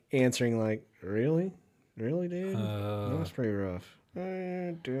was like answering like, really, dude, that was pretty rough.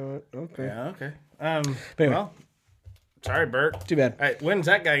 Do it. Okay. Yeah. Okay. But anyway. Well, sorry, Bert. Too bad. Hey, when's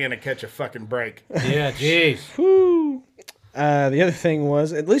that guy gonna catch a fucking break? Yeah. Jeez. Whoo. The other thing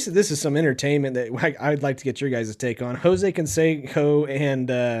was, at least this is some entertainment that I'd like to get your guys' take on. Jose Canseco and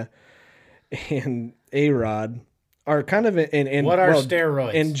A-Rod are kind of in what are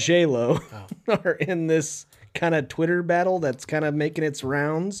steroids? And J-Lo are in this kind of Twitter battle that's kind of making its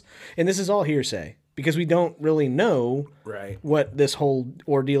rounds. And this is all hearsay because we don't really know what this whole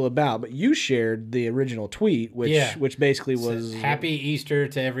ordeal about. But you shared the original tweet, which basically was Happy Easter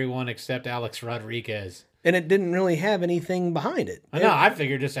to everyone except Alex Rodriguez. And it didn't really have anything behind it. I know. I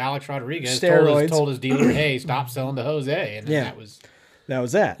figured just Alex Rodriguez told his dealer, "Hey, stop selling to Jose," and that was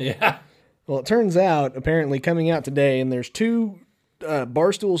that. Yeah. Well, it turns out, apparently, coming out today, and there's two.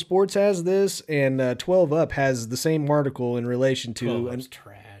 Barstool Sports has this, and 12 Up has the same article in relation to. 12 Up's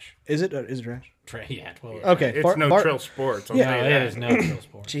trash. Is it? Is it trash? Yeah, 12 Up. Okay, it's no Trill Sports. It is no Trill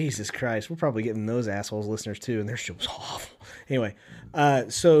Sports. Jesus Christ, we're probably getting those assholes listeners too, and their show was awful. Anyway,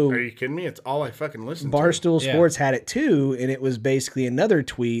 so are you kidding me? It's all I fucking listen to. Barstool Sports had it too, and it was basically another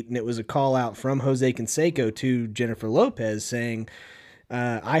tweet, and it was a call out from Jose Canseco to Jennifer Lopez saying,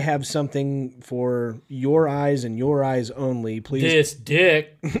 I have something for your eyes and your eyes only. Please, this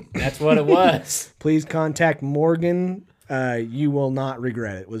dick. That's what it was. Please contact Morgan. You will not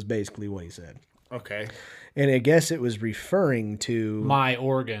regret it. Was basically what he said. Okay. And I guess it was referring to my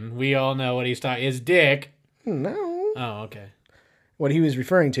organ. We all know what he's talking. His dick. No. Oh, okay. What he was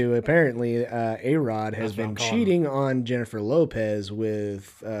referring to, apparently, A-Rod has been cheating on Jennifer Lopez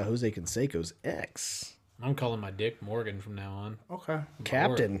with Jose Canseco's ex. I'm calling my dick Morgan from now on. Okay.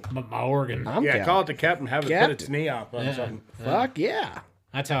 Captain. My organ. Call it the captain. Have it put its knee up on something. Fuck yeah.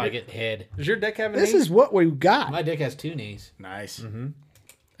 That's how I get head. Does your dick have a knee? This is what we got. My dick has 2 knees. Nice. Mm-hmm.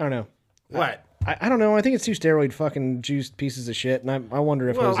 I don't know. What? I don't know. I think it's two steroid fucking juiced pieces of shit, and I wonder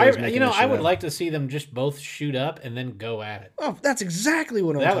if Jose's making this I shit would up. like to see them just both shoot up and then go at it. Oh, that's exactly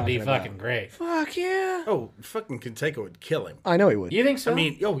what I'm That talking would be about. fucking great. Fuck yeah. Oh, fucking Canseco would kill him. I know he would. You think so? I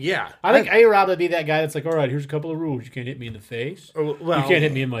mean, oh yeah. I think A-Rod would be that guy that's like, all right, here's a couple of rules. You can't hit me in the face. Oh, well, you can't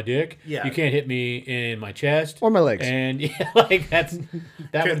hit me in my dick. Yeah. You can't hit me in my chest. Or my legs. And yeah, like that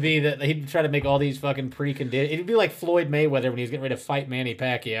would be that he'd try to make all these fucking preconditions. It'd be like Floyd Mayweather when he was getting ready to fight Manny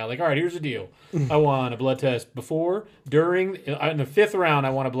Pacquiao. Like, all right, here's the deal. I want a blood test before, during, in the 5th round. I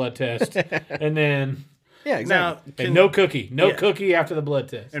want a blood test, and then Yeah, exactly. Now, and no cookie, cookie after the blood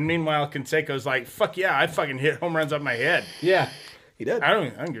test. and meanwhile, Canseco's like, "Fuck yeah, I fucking hit home runs off my head. Yeah, He did. I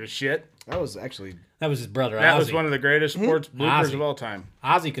don't give a shit." That was actually... that was his brother. That Ozzy. was one of the greatest sports bloopers Ozzy. of all time.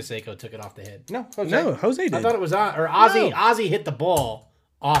 Ozzy Canseco took it off the head. No, Jose. No, Jose did. I thought it was Ozzy. No. Ozzy hit the ball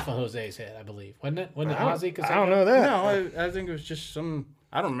off of Jose's head, I believe. Wasn't it? Wasn't it Ozzy Canseco? I don't know that. No, I think it was just some.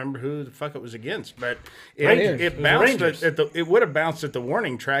 I don't remember who the fuck it was against, but Rangers. It it was bounced Rangers. at the. It would have bounced at the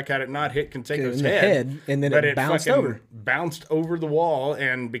warning track had it not hit Canseco's In the head, and then but it bounced fucking over. Bounced over the wall,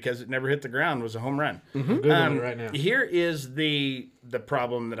 and because it never hit the ground, was a home run. Googling it right now. Here is the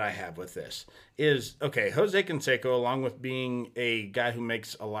problem that I have with this is okay. Jose Canseco, along with being a guy who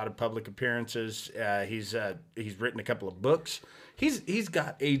makes a lot of public appearances, he's written a couple of books. He's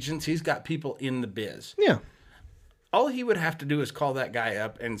got agents. He's got people in the biz. Yeah. All he would have to do is call that guy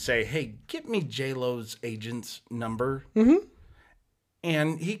up and say, "Hey, get me J-Lo's agent's number." Mm-hmm.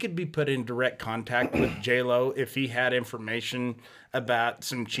 And he could be put in direct contact with J-Lo if he had information about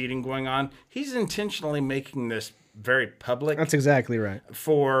some cheating going on. He's intentionally making this very public That's exactly right.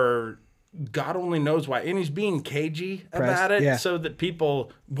 for God only knows why. And he's being cagey about it yeah. so that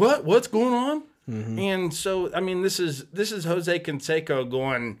people, what's going on? Mm-hmm. And so, I mean, this is Jose Canseco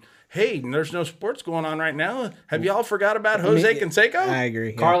going, hey, there's no sports going on right now. Have y'all forgot about Jose Canseco? I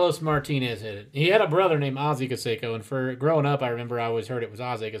agree. Yeah. Carlos Martinez hit it. He had a brother named Ozzy Canseco, and for growing up, I remember I always heard it was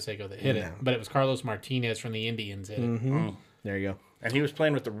Ozzy Canseco that hit it, but it was Carlos Martinez from the Indians hit it. There you go. And he was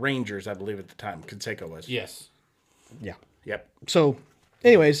playing with the Rangers, I believe, at the time. Canseco was. Yes. Yeah. Yep. So,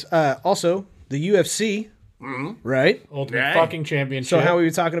 anyways, also, the UFC, right? Ultimate Right. fucking championship. So how we were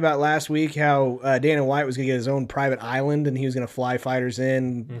talking about last week, how Dana White was going to get his own private island, and he was going to fly fighters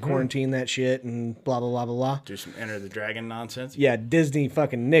in, quarantine that shit, and blah, blah, blah, blah, blah. Do some Enter the Dragon nonsense. Yeah, Disney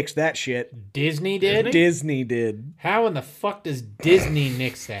fucking nixed that shit. Disney did? Disney did. How in the fuck does Disney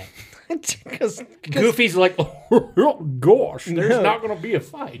nix that? Because Goofy's like, oh, gosh, there's No. not going to be a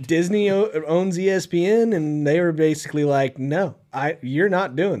fight. Disney owns ESPN, and they were basically like, no, you're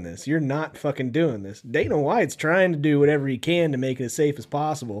not doing this. You're not fucking doing this. Dana White's trying to do whatever he can to make it as safe as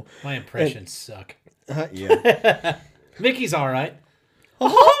possible. My impressions suck. Yeah. Mickey's all right.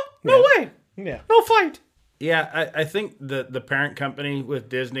 No way. Yeah. No fight. Yeah, I think the parent company with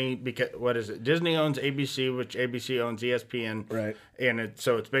Disney, because what is it? Disney owns ABC, which ABC owns ESPN, Right. And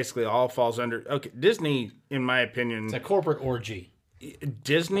so it's basically all falls under. Okay, Disney, in my opinion, It's a corporate orgy.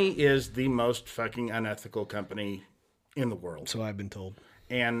 Disney is the most fucking unethical company in the world, So I've been told.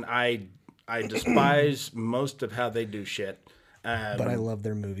 and I despise most of how they do shit. But I love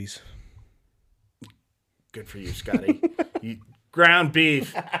their movies. Good for you, Scotty. You, ground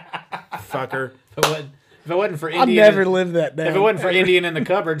beef, fucker. If it wasn't for I'll Indian, never live that down. if it wasn't for Indian in the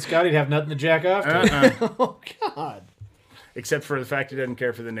cupboard, Scotty'd have nothing to jack off to. Oh, God. Except for the fact he doesn't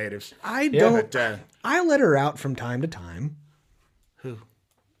care for the natives. I don't. But I let her out from time to time. who?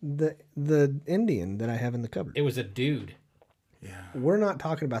 The Indian that I have in the cupboard. It was a dude. We're not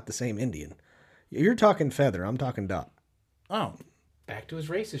talking about the same Indian. You're talking Feather. I'm talking Dot. Oh. Back to his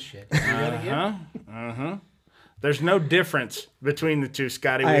racist shit. You gotta get- There's no difference between the two,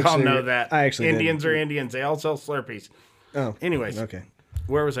 Scotty. We I all actually- know that. I actually Indians didn't. are Indians. They all sell Slurpees. Oh. Anyways, Okay.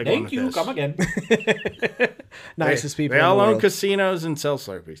 where was I going Thank with you. this? Come again. Nicest people They in all the own world. casinos and sell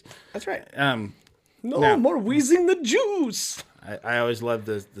Slurpees. That's right. No. No more wheezing the juice. I always loved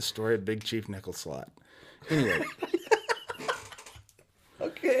the story of Big Chief Nickel Slot. Anyway,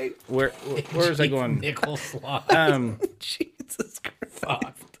 Okay. where was I going? Nickel slot. Jesus Christ.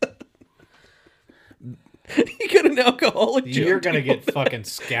 Fuck. You got an alcoholic You're joke. gonna get fucking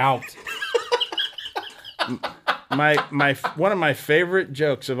scalped. My one of my favorite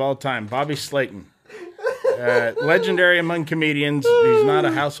jokes of all time, Bobby Slayton. Legendary among comedians. He's not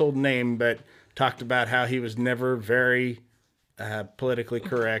a household name, but talked about how he was never very politically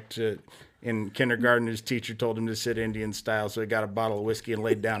correct. In kindergarten, his teacher told him to sit Indian style, so he got a bottle of whiskey and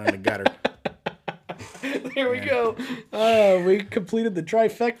laid down in the gutter. There we go. We completed the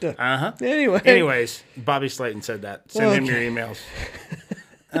trifecta. Anyway. Anyways, Bobby Slayton said that. Send him your emails.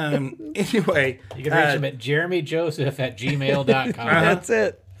 Anyway, You can reach him at jeremyjoseph@gmail.com. That's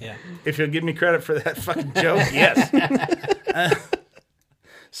it. Yeah. If you'll give me credit for that fucking joke, yes.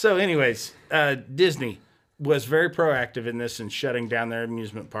 So anyways, Disney was very proactive in this and shutting down their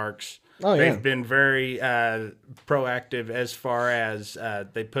amusement parks. Oh, yeah. They've been very proactive as far as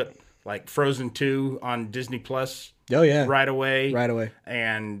they put like Frozen 2 on Disney Plus. Oh, yeah. Right away. Right away.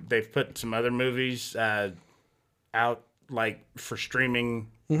 And they've put some other movies out like for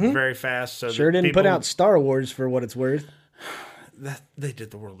streaming very fast. So Sure didn't put out Star Wars for what it's worth. They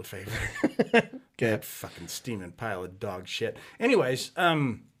did the world a favor. Okay. That fucking steaming pile of dog shit. Anyways,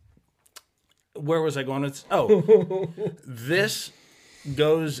 where was I going with? Oh, this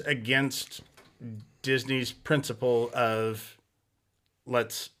goes against Disney's principle of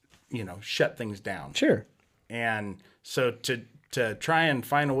let's, shut things down. Sure. And so to try and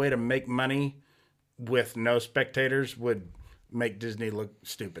find a way to make money with no spectators would make Disney look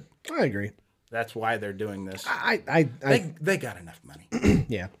stupid. I agree. That's why they're doing this. They got enough money.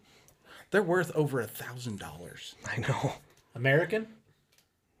 yeah. They're worth over $1,000. I know. American?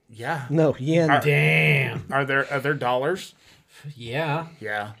 Yeah. No, yen. Damn. Are there dollars? Yeah.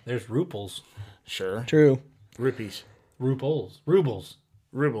 Yeah. There's ruples. Sure. True. Rupees. Rubles. Rubles.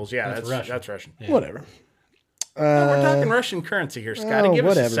 Yeah, That's Russian. That's Russian. Yeah. Whatever. We're talking Russian currency here, Scotty. Give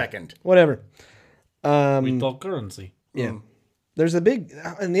us a second. Whatever. We talk currency. Yeah. There's a big,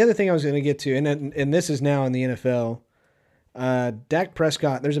 and the other thing I was going to get to, and this is now in the NFL. Dak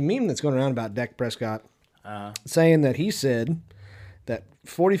Prescott. There's a meme that's going around about Dak Prescott saying that he said that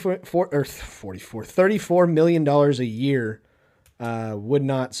 $34 million a year would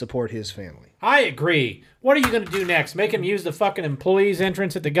not support his family. I agree. What are you going to do next? Make him use the fucking employees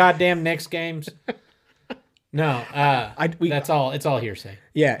entrance at the goddamn Knicks games? No, that's all. It's all hearsay.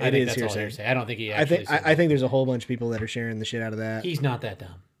 Yeah, I think is that's all hearsay. I don't think he actually. I think there's a whole bunch of people that are sharing the shit out of that. He's not that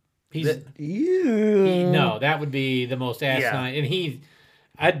dumb. No, that would be the most asinine.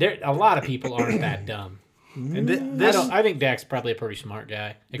 And a lot of people aren't that dumb. And I think Dak's probably a pretty smart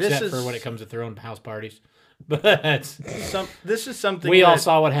guy, except for when it comes to throwing house parties. But this is something we all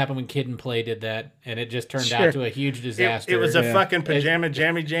saw what happened when Kid and Play did that, and it just turned out to a huge disaster. It was a fucking pajama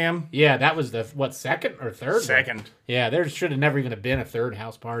jammy jam. Yeah, that was the second or third? Second. One? Yeah, there should have never even been a third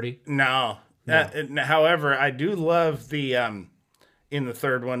house party. No. However, I do love the in the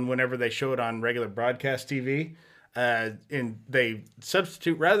third one whenever they show it on regular broadcast TV. And they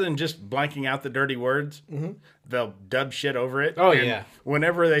substitute, rather than just blanking out the dirty words, they'll dub shit over it. Oh, and yeah.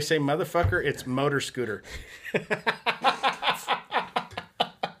 Whenever they say motherfucker, it's motor scooter.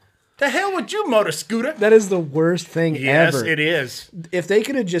 The hell would you, motor scooter? That is the worst thing ever. Yes, it is. If they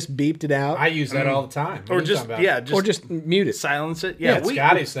could have just beeped it out. I use that all the time. Or just mute it. Silence it. Yeah,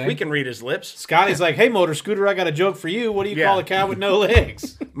 Scotty's thing. We can read his lips. Scotty's like, hey, motor scooter, I got a joke for you. What do you call a cow with no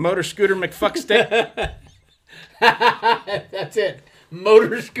legs? Motor scooter McFuckstick. That's it.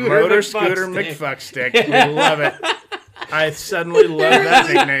 Motor scooter McFuckstick. We love it. I suddenly love that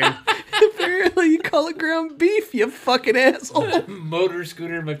nickname. Apparently you call it ground beef, you fucking asshole. Motor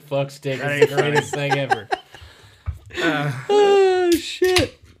scooter McFuckstick is the greatest thing ever. Oh,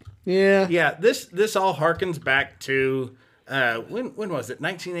 shit. Yeah. Yeah, this all harkens back to, when was it?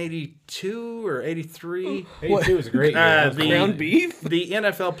 1982 or 83? 82 was a great year. Ground beef? The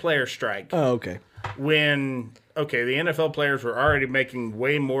NFL player strike. Oh, okay. When the NFL players were already making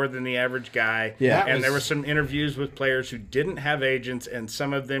way more than the average guy. Yeah. And there were some interviews with players who didn't have agents, and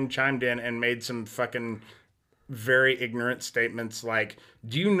some of them chimed in and made some fucking very ignorant statements like,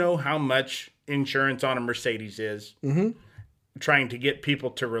 do you know how much insurance on a Mercedes is? Mm-hmm. Trying to get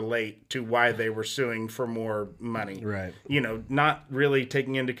people to relate to why they were suing for more money. Right. Not really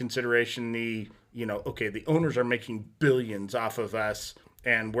taking into consideration the owners are making billions off of us,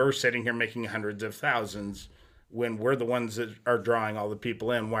 and we're sitting here making hundreds of thousands when we're the ones that are drawing all the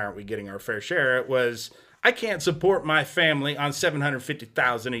people in. Why aren't we getting our fair share? It was, I can't support my family on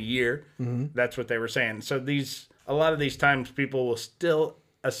 $750,000 a year. Mm-hmm. That's what they were saying. So a lot of these times people will still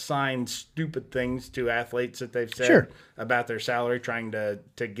assign stupid things to athletes that they've said about their salary, trying to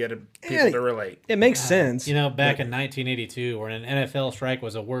get people to relate. It makes sense. Back in 1982, when an NFL strike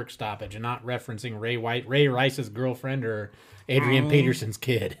was a work stoppage and not referencing Ray Rice's girlfriend or Adrian Peterson's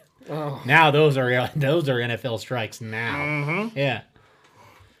kid. Oh. Now those are NFL strikes now. Mm-hmm. Yeah.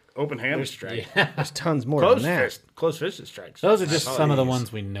 Open-handed strike. Yeah. There's tons more than that. Close-fisted strikes. Those are just some of the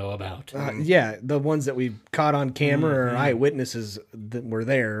ones we know about. Yeah, the ones that we caught on camera or eyewitnesses that were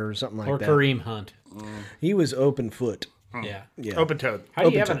there or something like that. Or Kareem Hunt. He was open foot. Yeah. Open-toed.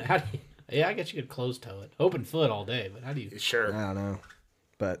 Yeah, I guess you could close-toe it. Open foot all day, but how do you... Sure. I don't know.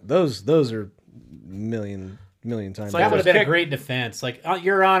 But those are million times. That would have been a great defense. Like,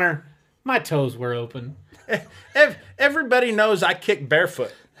 Your Honor, my toes were open. Everybody knows I kick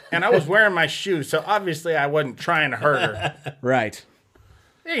barefoot. and I was wearing my shoes, so obviously I wasn't trying to hurt her. Right.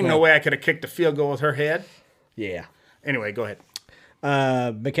 There ain't no way I could have kicked a field goal with her head. Yeah. Anyway, go ahead.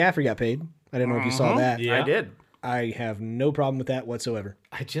 McCaffrey got paid. I didn't know if you saw that. Yeah. I did. I have no problem with that whatsoever.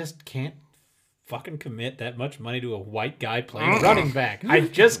 I just can't fucking commit that much money to a white guy playing running back. I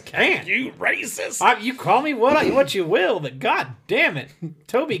just can't. You racist. You call me what you will, but god damn it,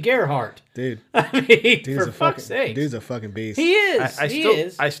 Toby Gerhart. Dude. I mean, Dude's for fuck's sake. Dude's a fucking beast. He is. He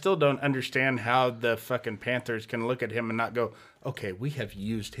is. I still don't understand how the fucking Panthers can look at him and not go, okay, we have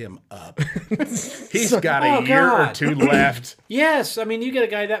used him up. He's got a year or two left. Yes, I mean, you get a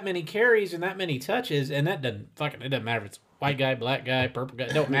guy that many carries and that many touches, and that it doesn't matter if it's white guy, black guy, purple guy,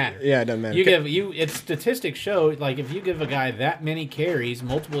 it don't matter. Yeah, it doesn't matter. It's statistics show, like, if you give a guy that many carries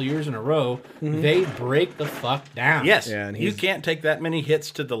multiple years in a row, they break the fuck down. Yes, Yeah, and you can't take that many hits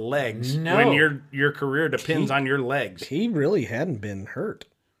to the legs No. when your career depends on your legs. He really hadn't been hurt.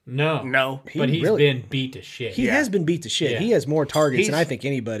 No. He But he's really- been beat to shit. He has been beat to shit. Yeah. He has more targets than He's- I think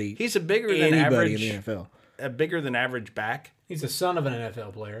anybody. He's a bigger than anybody average, in the NFL. a bigger than average back. He's the son of an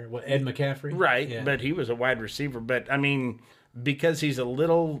NFL player. What, Ed McCaffrey? Right, Yeah. but he was a wide receiver. But, I mean, because he's a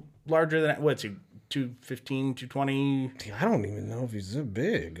little larger than, what's he, 215, 220? I don't even know if he's that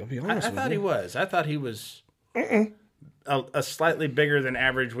big. I'll be I honest with thought you. he was. I thought he was a slightly bigger than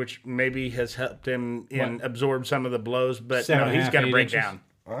average, which maybe has helped him absorb some of the blows. But no, 7.5, he's got to 8 break inches? down.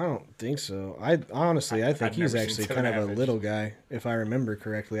 I don't think so. I honestly, I think I've he's never actually seen kind of a 7.5 little guy, if I remember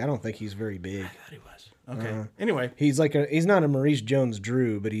correctly. I don't think he's very big. I thought he was. Okay. Anyway, He's not a Maurice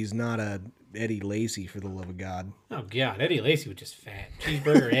Jones-Drew, but he's not a Eddie Lacy, for the love of God. Oh, God. Eddie Lacy was just fat.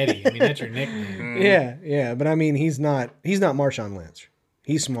 Cheeseburger Eddie. I mean, that's your nickname. Yeah, but I mean, he's not Marshawn Lynch.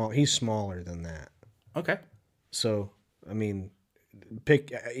 He's small. He's smaller than that. okay. So, I mean, Plus,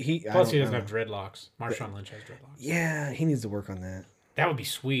 he doesn't have dreadlocks. Marshawn Lynch has dreadlocks. Yeah, he needs to work on that. That would be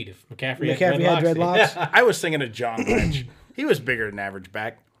sweet if McCaffrey Had dreadlocks. I was thinking of John Lynch. He was bigger than average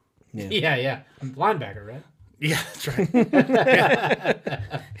back. Yeah. Linebacker, right? Yeah, that's right.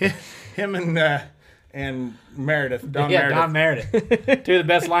 Yeah. Him and Meredith. Don Meredith. Don Meredith. Two of the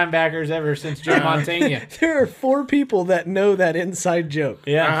best linebackers ever since Joe Montana. There are 4 people that know that inside joke.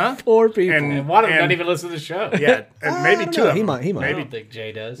 Yeah. Uh-huh. 4 people. And one of them doesn't even listen to the show. Yeah, and maybe I don't 2 know. of them. He might. I don't think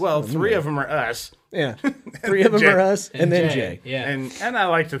Jay does. Well, 3 of them are us. Yeah. 3 of them Jay. are us, and then Jay. Yeah. And I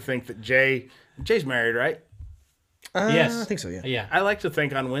like to think that Jay's married, right? Yes. I think so, yeah. Yeah. I like to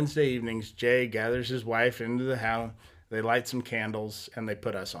think on Wednesday evenings, Jay gathers his wife into the house. They light some candles and they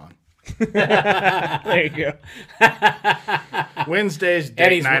put us on. There you go. Wednesday's And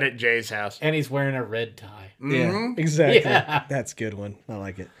date he's- night at Jay's house. And he's wearing a red tie. Yeah, exactly. Yeah. That's a good one. I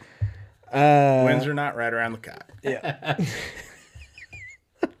like it. Wins or not, right around the cock.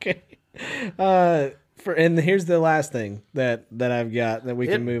 Okay. And here's the last thing that I've got that we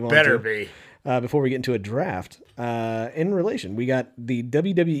can move on Better to. be. Before we get into a draft. In relation, we got the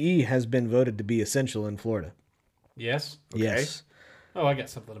WWE has been voted to be essential in Florida. Yes? Yes. Oh, I got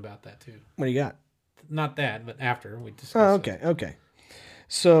something about that, too. What do you got? Not that, but after we discuss Oh, it. okay.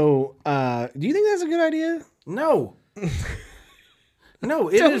 So, do you think that's a good idea? No. No,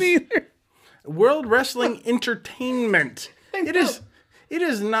 it Don't is either. World Wrestling Entertainment. It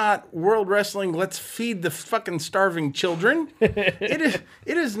is not World Wrestling, let's feed the fucking starving children. It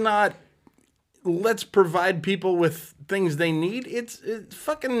is not let's provide people with things they need. It's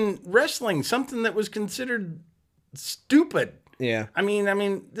fucking wrestling, something that was considered stupid. Yeah. I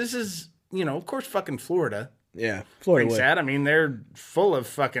mean, this is, of course, fucking Florida. Yeah. Florida Brings would. that. I mean, they're full of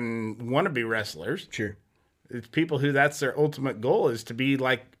fucking wannabe wrestlers. Sure. It's people who that's their ultimate goal is to be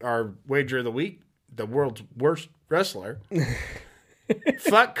like our wager of the week, the world's worst wrestler.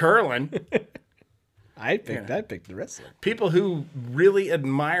 Fuck curling. I picked the wrestler. People who really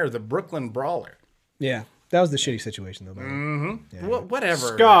admire the Brooklyn Brawler. Yeah. That was the shitty situation, though. By the way. Whatever.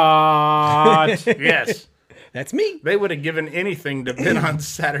 Scott! Yes. That's me. They would have given anything to been on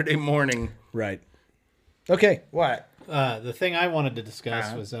Saturday morning. Right. Okay. What? The thing I wanted to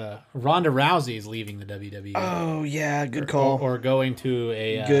discuss was Ronda Rousey is leaving the WWE. Oh, yeah. Good call. Or going to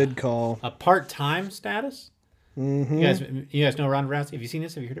a Good call. a part-time status. Mm-hmm. You guys know Ronda Rousey? Have you seen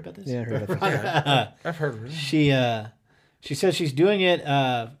this? Have you heard about this? Yeah, I heard about that. I've heard of it. She says she's doing it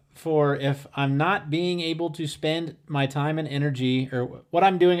for if I'm not being able to spend my time and energy, or what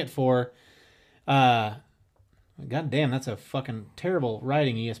I'm doing it for. God damn, that's a fucking terrible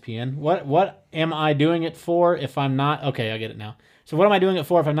writing, ESPN. What am I doing it for if I'm not... Okay, I get it now. So what am I doing it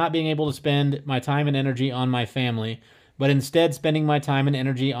for if I'm not being able to spend my time and energy on my family, but instead spending my time and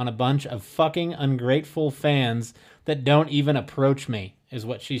energy on a bunch of fucking ungrateful fans that don't even approach me, is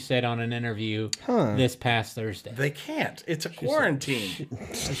what she said on an interview this past Thursday. They can't. It's a quarantine.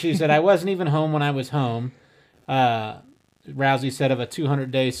 She said, I wasn't even home when I was home. Rousey said of a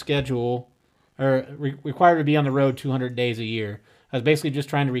 200-day schedule, or required to be on the road 200 days a year. I was basically just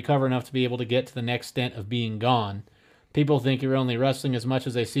trying to recover enough to be able to get to the next stint of being gone. People think you're only wrestling as much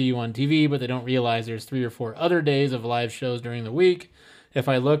as they see you on TV, but they don't realize there's 3 or 4 other days of live shows during the week. If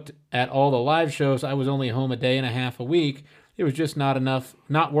I looked at all the live shows, I was only home a day and a half a week. It was just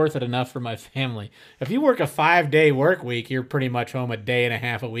not worth it enough for my family. If you work a 5-day work week, you're pretty much home a day and a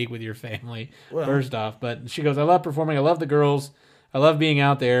half a week with your family, first off. But she goes, I love performing. I love the girls. I love being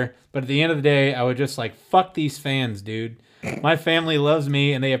out there. But at the end of the day, I would just like, fuck these fans, dude. My family loves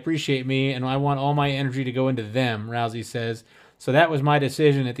me and they appreciate me, and I want all my energy to go into them, Rousey says. So that was my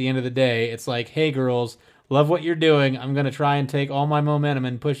decision at the end of the day. It's like, hey, girls, love what you're doing. I'm going to try and take all my momentum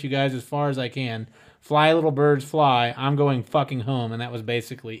and push you guys as far as I can. Fly, little birds, fly. I'm going fucking home, and that was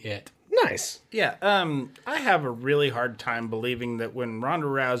basically it. Nice. Yeah, I have a really hard time believing that when Ronda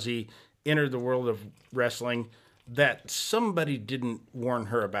Rousey entered the world of wrestling, that somebody didn't warn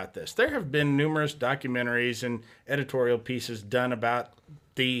her about this. There have been numerous documentaries and editorial pieces done about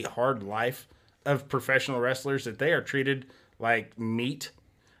the hard life of professional wrestlers, that they are treated like meat,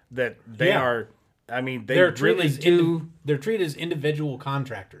 that they are, I mean, they're treated as individual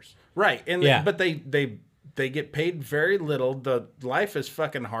contractors. Right, and but they get paid very little. The life is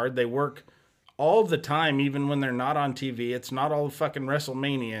fucking hard. They work all the time, even when they're not on TV. It's not all fucking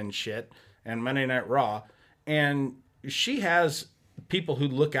WrestleMania and shit and Monday Night Raw. And she has people who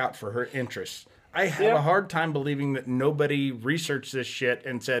look out for her interests. I have a hard time believing that nobody researched this shit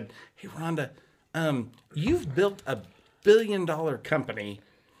and said, hey, Rhonda, you've built a $1 billion company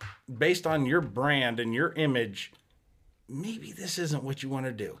based on your brand and your image. Maybe this isn't what you want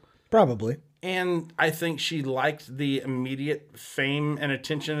to do. Probably. And I think she liked the immediate fame and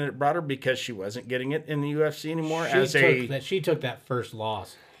attention that it brought her because she wasn't getting it in the UFC anymore. She took that first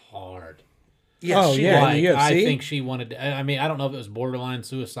loss hard. Yes, I think she wanted to, I mean, I don't know if it was borderline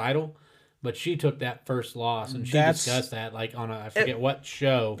suicidal, but she took that first loss, and she discussed that like on I forget what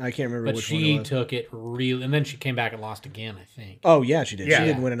show. I can't remember which one it was. But she took it real, and then she came back and lost again, I think. Oh, yeah, she did. Yeah. She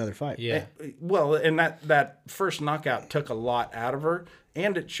didn't win another fight. Yeah. Well, and that first knockout took a lot out of her,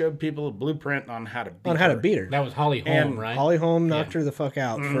 and it showed people a blueprint on how to beat her. That was Holly Holm, right? Holly Holm knocked her the fuck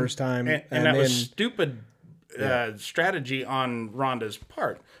out first time. And that was stupid strategy on Ronda's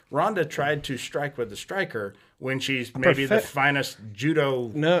part. Ronda tried to strike with the striker when she's maybe the finest judo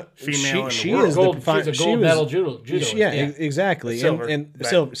female in the world. She's a gold medal judo. Exactly.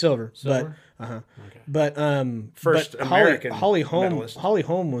 Silver. But first American Holly Holm medalist. Holly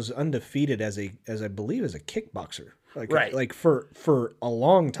Holm was undefeated as I believe as a kickboxer. Like for a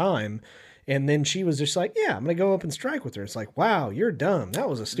long time. And then she was just like, yeah, I'm going to go up and strike with her. It's like, wow, you're dumb. That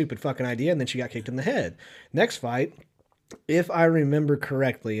was a stupid fucking idea. And then she got kicked in the head. Next fight, if I remember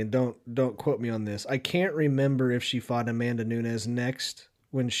correctly, and don't quote me on this, I can't remember if she fought Amanda Nunes next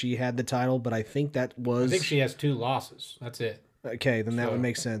when she had the title, but I think that was... I think she has 2 losses. That's it. Okay, then that would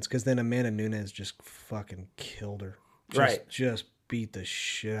make sense, because then Amanda Nunes just fucking killed her. Just beat the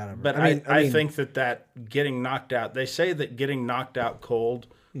shit out of her. But I think that getting knocked out, they say that getting knocked out cold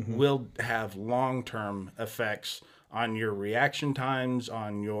will have long-term effects on your reaction times,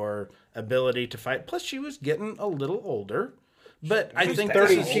 on your ability to fight. Plus, she was getting a little older. But I think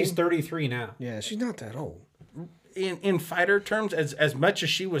she's 33 now. Yeah, she's not that old. In fighter terms, as much as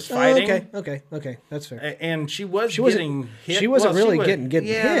she was fighting. Okay, that's fair. And she wasn't hit. She wasn't really getting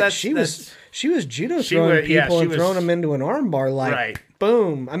hit. She was judo throwing people and throwing them into an armbar like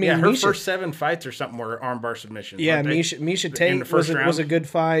boom. I mean, her first 7 fights or something were armbar submissions. Yeah, Miesha Tate was a good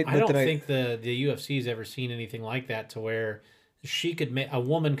fight. I don't think the UFC's ever seen anything like that to where a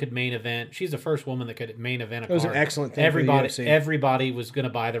woman could main event. She's the first woman that could main event a card. It was an excellent thing for the UFC. Everybody was going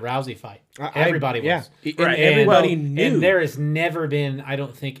to buy the Rousey fight. Everybody was. Right. Everybody knew. And there has never been, I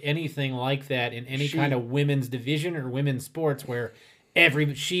don't think, anything like that in any kind of women's division or women's sports where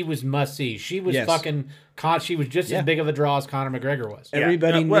she was must see. She was she was just as big of a draw as Conor McGregor was.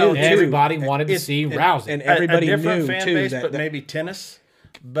 Everybody knew. Everybody wanted to see Rousey. And everybody a different knew fan too base, that but maybe tennis.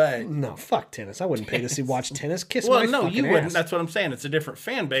 But no, fuck tennis. I wouldn't pay to watch tennis. Kiss well, my no, fucking you ass. wouldn't. That's what I'm saying. It's a different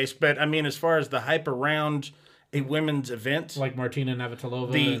fan base. But I mean, as far as the hype around a women's event, like Martina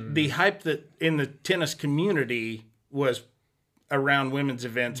Navratilova, the hype that in the tennis community was around women's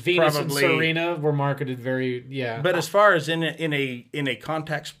events. Venus probably, and Serena were marketed very, But as far as in a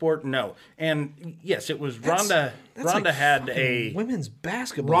contact sport, no. And yes, it was Ronda. Ronda had a women's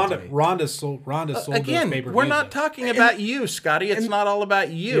basketball. Ronda sold again. We're not talking about you, Scotty. It's not all about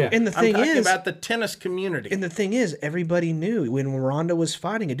you. Yeah. And the thing I'm talking is, about the tennis community. And the thing is, everybody knew when Ronda was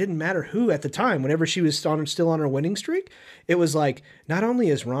fighting. It didn't matter who at the time. Whenever she was still on her winning streak, it was like, not only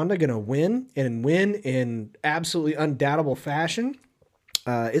is Ronda going to win in absolutely undoubtable fashion,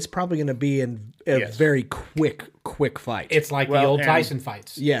 it's probably going to be in a very quick fight. It's like the old Tyson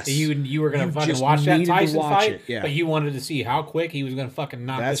fights. Yes. You were going to fucking watch that Tyson fight, but you wanted to see how quick he was going to fucking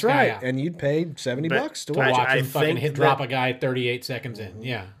knock this guy out. And you'd pay $70 to watch him fucking drop a guy 38 seconds in.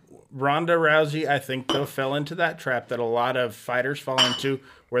 Yeah. Ronda Rousey, I think, though, fell into that trap that a lot of fighters fall into,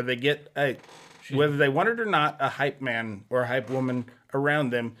 where they get whether they want it or not, a hype man or a hype woman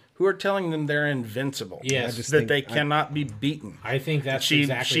around them who are telling them they're invincible. Yes. That they cannot be beaten. I think that's she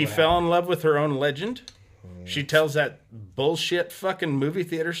exactly what fell in love with her own legend. She tells that bullshit fucking movie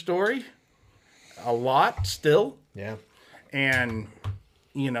theater story a lot still. Yeah. And,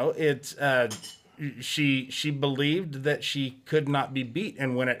 it's she believed that she could not be beat.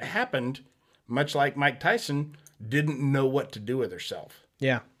 And when it happened, much like Mike Tyson, didn't know what to do with herself.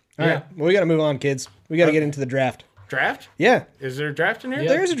 Yeah. All right. Well, we got to move on, kids. We got to get into the draft. Draft? Yeah. Is there a draft in here? Yeah.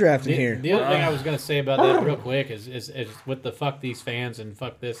 There's a draft in here. The other thing I was going to say about that real quick is with the fuck these fans and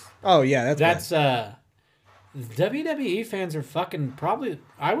fuck this. Oh, yeah. That's WWE fans are fucking probably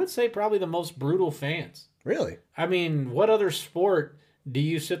the most brutal fans. Really? I mean, what other sport do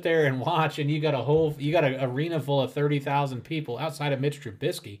you sit there and watch and you got an arena full of 30,000 people outside of Mitch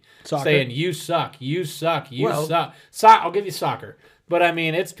Trubisky saying you suck, you suck, you suck. I'll give you soccer. But I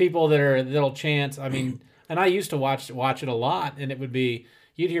mean, it's people that'll chant. I mean, and I used to watch it a lot, and it would be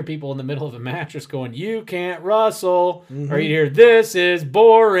you'd hear people in the middle of a match just going, "You can't wrestle," or you'd hear, "This is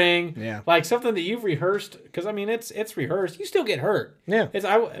boring." Yeah, like something that you've rehearsed. Because I mean, it's rehearsed. You still get hurt. Yeah,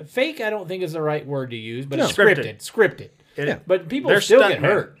 fake. I don't think is the right word to use, but scripted. Yeah. But people still get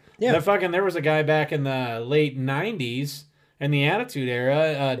hurt. Yeah, there was a guy back in the late '90s in the Attitude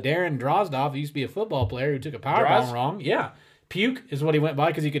Era, Darren Drozdov, who used to be a football player who took a powerbomb wrong. Yeah. Puke is what he went by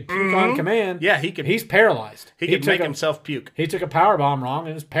because he could puke on command. Yeah, he could. He's paralyzed. He could make himself puke. He took a power bomb wrong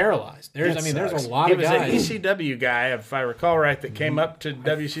and is paralyzed. There's a lot of guys. He was an ECW guy, if I recall right, that came up to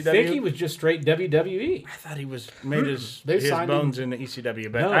WCW. I think he was just straight WWE. I thought he was made his bones in the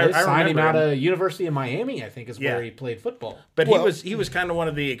ECW, but they signed him out of University of Miami. I think is where he played football. But he was kind of one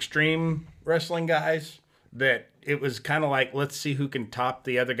of the extreme wrestling guys that. It was kind of like, let's see who can top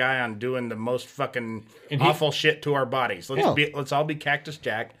the other guy on doing the most fucking awful shit to our bodies. Let's all be Cactus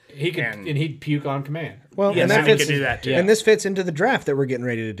Jack. He'd puke on command. Well, yes, and he could do that too. And this fits into the draft that we're getting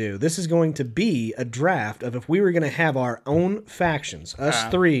ready to do. This is going to be a draft of if we were going to have our own factions.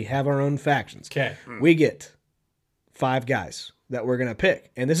 Us three have our own factions. Okay. We get 5 guys that we're going to pick.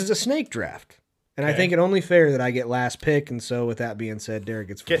 And this is a snake draft. And I think it only fair that I get last pick, and so with that being said, Derek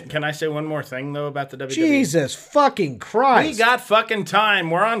gets first. Can I say one more thing, though, about the WWE? Jesus fucking Christ. We got fucking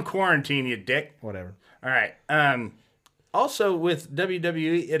time. We're on quarantine, you dick. Whatever. All right. Also, with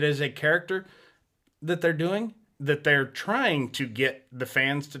WWE, it is a character that they're doing, that they're trying to get the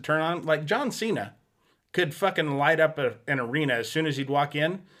fans to turn on. Like John Cena could fucking light up an arena as soon as he'd walk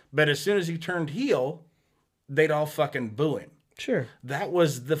in, but as soon as he turned heel, they'd all fucking boo him. Sure. That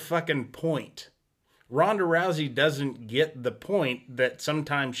was the fucking point. Ronda Rousey doesn't get the point that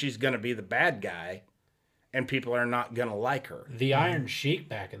sometimes she's going to be the bad guy and people are not going to like her. The Iron Sheik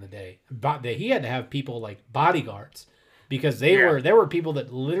back in the day, he had to have people like bodyguards because there were people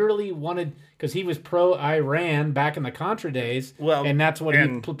that literally wanted, because he was pro-Iran back in the Contra days, and that's what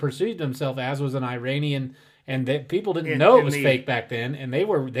he perceived himself as, was an Iranian, and that people didn't know it was fake back then, and they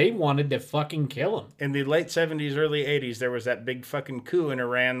wanted to fucking kill him. In the late 70s, early 80s, there was that big fucking coup in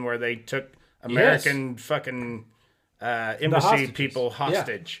Iran where they took American fucking embassy people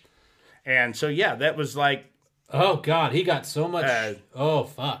hostage. Yeah. And so, that was like... Oh, God, he got so much... oh,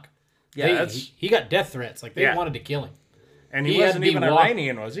 fuck. Yeah, he got death threats. Like, they wanted to kill him. And he wasn't even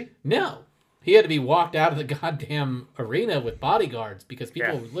Iranian, was he? No. He had to be walked out of the goddamn arena with bodyguards because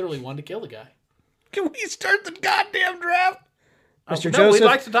people literally wanted to kill the guy. Can we start the goddamn draft? Mr. Joseph, we'd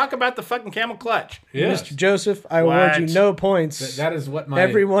like to talk about the fucking camel clutch. Yes. Mr. Joseph, I award you no points. That is what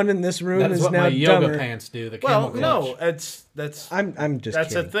everyone in this room is now dumber. Yoga pants do. The camel clutch. No, that's I'm just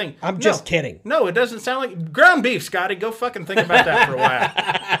that's kidding. a thing. I'm just kidding. No, it doesn't sound like ground beef, Scotty. Go fucking think about that for a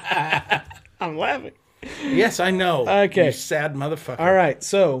while. I'm laughing. Yes, I know. Okay, you sad motherfucker. All right,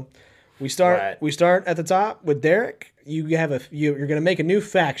 so we start. We start at the top with Derek. You have you're going to make a new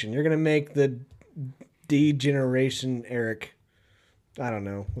faction. You're going to make the D-Generation Eric I don't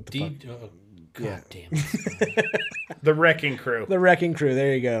know. What the fuck? God damn it. The Wrecking Crew. The Wrecking Crew.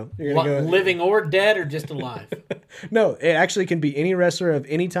 There you go. You're gonna go Living or dead or just alive? No, it actually can be any wrestler of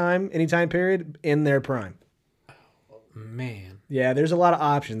any time period in their prime. Man. Yeah, there's a lot of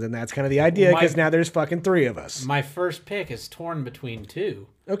options, and that's kind of the idea because now there's fucking 3 of us. My first pick is torn between 2.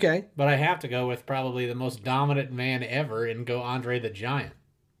 Okay. But I have to go with probably the most dominant man ever and go Andre the Giant.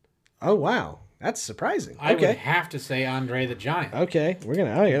 Oh, wow. That's surprising. I would have to say Andre the Giant. Okay.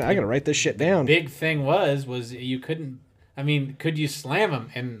 I gotta write this shit down. Big thing was you couldn't, could you slam him?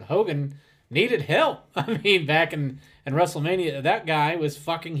 And Hogan needed help. Back in WrestleMania, that guy was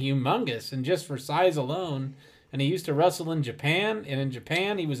fucking humongous. And just for size alone, and he used to wrestle in Japan, and in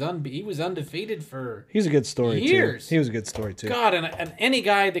Japan he was undefeated for He's a good story years. Too. He was a good story too. God, and any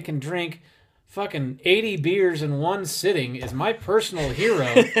guy that can drink fucking 80 beers in one sitting is my personal hero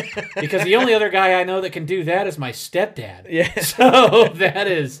because the only other guy I know that can do that is my stepdad. Yeah. So that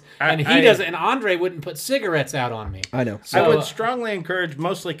is, and he doesn't, and Andre wouldn't put cigarettes out on me. I know. So, I would strongly encourage,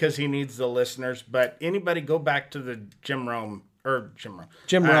 mostly because he needs the listeners, but anybody go back to the Jim Ross.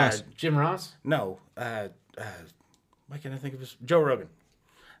 Jim Ross? No. Why can't I think of his? Joe Rogan.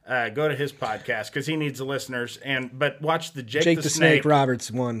 Go to his podcast because he needs the listeners. But watch the Jake the Snake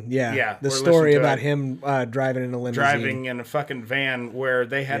Roberts one. Yeah. The we're story listening to about it. him driving in a limousine. Driving in a fucking van where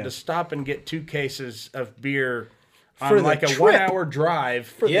they had to stop and get 2 cases of beer For on the like a trip. 1 hour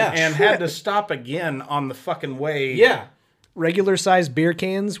drive. Yeah. And had to stop again on the fucking way. Yeah. Regular sized beer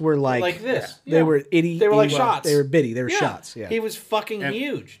cans were like this. They Yeah. were itty. They were like shots. They were bitty. They were shots. Yeah. He was fucking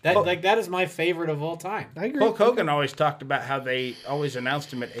huge. That is my favorite of all time. I agree. Hulk Hogan always talked about how they always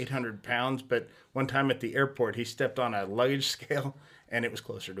announced him at 800 pounds, but one time at the airport he stepped on a luggage scale and it was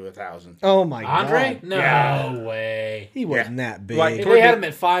closer to 1,000. Oh my Andre? god. No Yeah. way. He wasn't that big. Like, They had him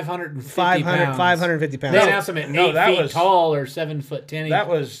at 550 pounds. 550 pounds. They announced him at 8 feet tall or 7'10". That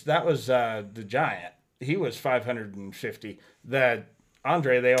was the Giant. He was 550. The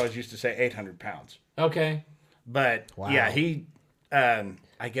Andre, they always used to say 800 pounds. Okay. But yeah, he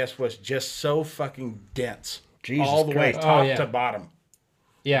I guess was just so fucking dense all the way Christ. top to bottom.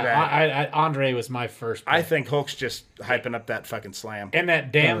 Yeah, Andre was my first pick. I think Hulk's just hyping up that fucking slam. And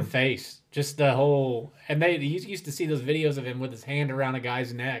that damn face. Just the whole... And you used to see those videos of him with his hand around a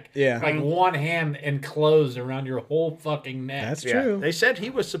guy's neck. Yeah. Like one hand enclosed around your whole fucking neck. That's true. They said he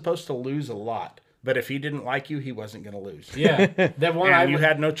was supposed to lose a lot, but if he didn't like you, he wasn't going to lose. Yeah. That one And you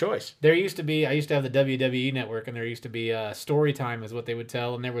had no choice. There used to be... I used to have the WWE network, and there used to be story time is what they would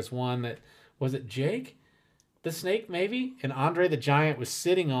tell. And there was one that... Was it Jake the Snake, maybe? And Andre the Giant was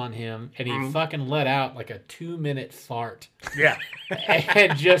sitting on him, and he fucking let out like a 2-minute fart. Yeah.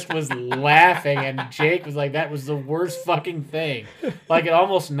 And just was laughing, and Jake was like, that was the worst fucking thing. Like, it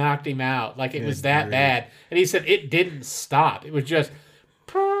almost knocked him out. Like, it was that bad. And he said it didn't stop. It was just...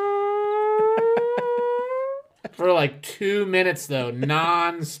 for like 2 minutes, though,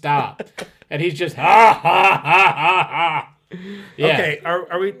 non-stop. And he's just, ha, ha, ha, ha, ha. Yeah. Okay,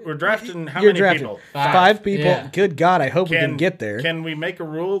 we're drafting how You're many drafting people? 5 people. Yeah. Good God, I hope we can get there. Can we make a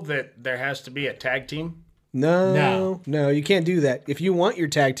rule that there has to be a tag team? No, you can't do that. If you want your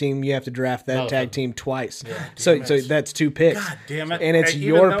tag team, you have to draft that tag team twice. Yeah, so that's 2 picks. God damn it. And it's Even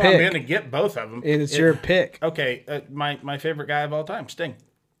your though pick. I'm going to get both of them. And it's your pick. Okay, my favorite guy of all time, Sting.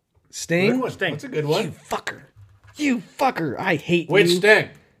 Sting? Sting. That's a good one. You fucker. I hate Which you. Sting?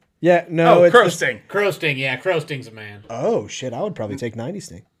 Yeah, no. Crow Sting. Crow Sting, yeah. Crow Sting's a man. Oh, shit. I would probably take 90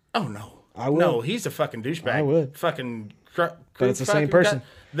 Sting. Oh, no. I would. No, he's a fucking douchebag. I would. Fucking... But it's the same person.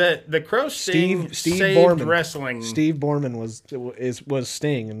 The Crow Sting Steve saved Borman. wrestling. Steve Borman was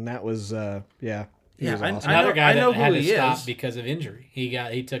Sting, and that was, yeah. He was awesome. Another guy I know that had who to he stop is. because of injury.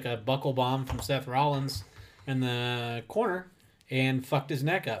 He took a buckle bomb from Seth Rollins in the corner and fucked his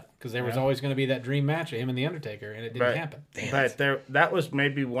neck up because there was always going to be that dream match of him and the Undertaker, and it didn't happen. But that was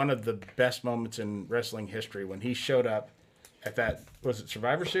maybe one of the best moments in wrestling history when he showed up at that, was it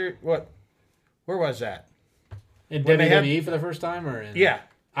Survivor Series? Where was that? In When they WWE for the first time, or in, Yeah.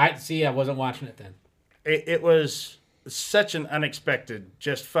 I wasn't watching it then. It was such an unexpected,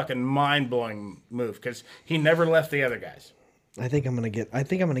 just fucking mind-blowing move because he never left the other guys. I'm in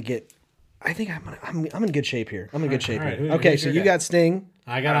good shape here. I'm in good shape all right. here. Who's Okay, your so you guy? got Sting.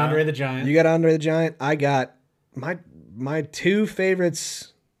 I got Andre the Giant. You got Andre the Giant. I got my 2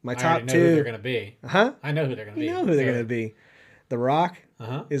 favorites. My I top already know who they're 2. going to be. Huh? I know who they're going to be. You know who they're going to be. The Rock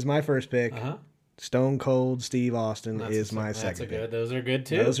is my first pick. Uh-huh. Stone Cold Steve Austin is my second pick. Those are good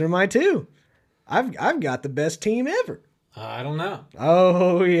too. Those are my 2. I've got the best team ever. I don't know.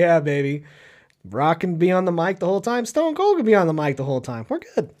 Oh yeah, baby. Rock can be on the mic the whole time. Stone Cold can be on the mic the whole time. We're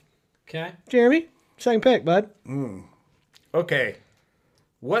good. Okay. Jeremy, second pick, bud. Okay.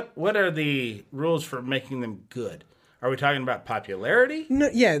 What are the rules for making them good? Are we talking about popularity? No,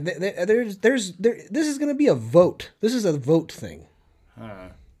 yeah. This is going to be a vote. This is a vote thing.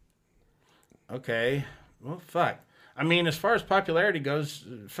 Okay. Well, fuck. I mean, as far as popularity goes,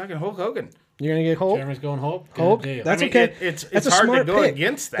 fucking Hulk Hogan. You're gonna get Hulk. Jeremy's going Hulk. Hulk. Good deal. That's I mean, okay. It's that's a hard smart to go pick.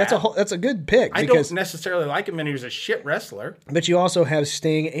 against that. That's a good pick. I Because, don't necessarily like him, and he was a shit wrestler. but you also have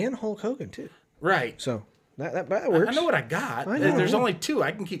Sting and Hulk Hogan too. Right. So that works. I know what I got. I know. There's only 2.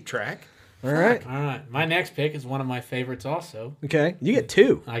 I can keep track. All right. All right. My next pick is one of my favorites also. Okay. You get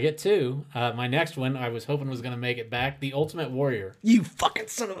 2. I get 2. My next one I was hoping was going to make it back. The Ultimate Warrior. You fucking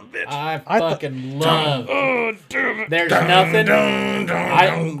son of a bitch. I fucking love. Oh, damn it. There's nothing.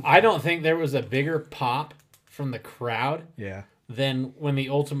 I don't think there was a bigger pop from the crowd Yeah. than when the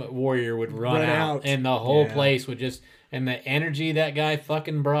Ultimate Warrior would run out and the whole place would just, and the energy that guy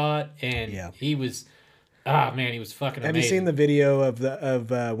fucking brought, and he was, he was fucking amazing. Have you seen the video of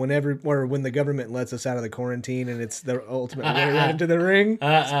when the government lets us out of the quarantine and it's the Ultimate Warrior right into the ring?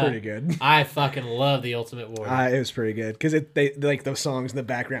 It's pretty good. I fucking love the Ultimate Warrior. It was pretty good because they like those songs in the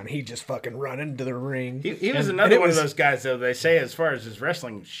background. He just fucking running into the ring. He was another one of those guys, though. They say as far as his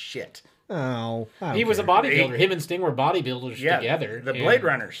wrestling shit. Oh, he was a bodybuilder. Him and Sting were bodybuilders together. The Blade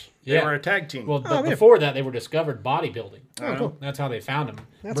Runners. They were a tag team. Well, before that, they were discovered bodybuilding. Oh, cool. That's how they found him.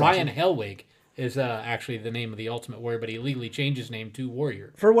 That's Brian Hellwig is actually the name of the Ultimate Warrior, but he legally changed his name to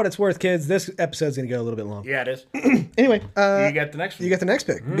Warrior. For what it's worth, kids, this episode's going to go a little bit long. Yeah, it is. Anyway. You got the next one. You got the next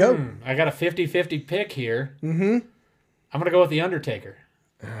pick. Go. I got a 50-50 pick here. Mm-hmm. I'm going to go with The Undertaker.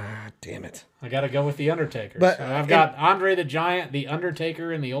 Damn it. I got to go with The Undertaker. But, so I've got Andre the Giant, The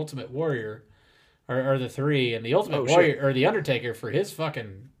Undertaker, and The Ultimate Warrior are the 3. And The Ultimate Warrior, or The Undertaker, for his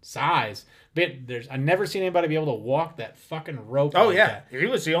fucking size. But I've never seen anybody be able to walk that fucking rope. Oh, like yeah. that. He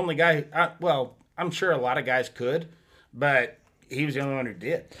was the only guy. Well, I'm sure a lot of guys could, but he was the only one who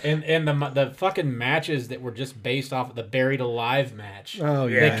did. And the fucking matches that were just based off of the Buried Alive match. Oh,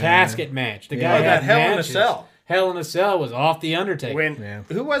 yeah. The casket match. The guy had that Hell in a matches. Cell. Hell in a Cell was off The Undertaker.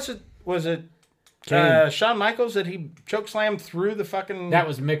 Who was it? Was it Shawn Michaels that he chokeslammed through the fucking... That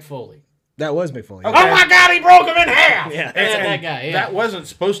was Mick Foley. That was Mick Foley. Okay. Oh my God, he broke him in half! Yeah. That guy, yeah. That wasn't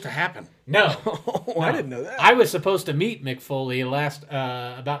supposed to happen. No. I didn't know that. I was supposed to meet Mick Foley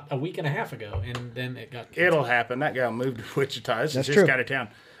about a week and a half ago, and then it got canceled. It'll happen. That guy moved to Wichita. This is true. just out of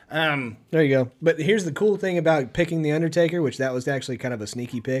town. There you go. But here's the cool thing about picking The Undertaker, which that was actually kind of a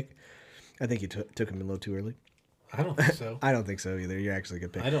sneaky pick. I think you took him a little too early. I don't think so. I don't think so either. You're actually a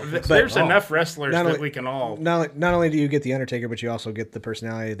good pick. I don't think so. There's enough wrestlers that we can all... Not only do you get The Undertaker, but you also get the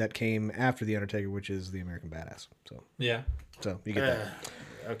personality that came after The Undertaker, which is the American Badass. So Yeah. So you get that.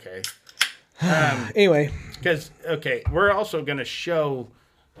 Okay. Anyway. Because, we're also going to show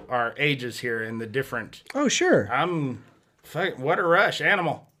our ages here in the different... Oh, sure. What a rush.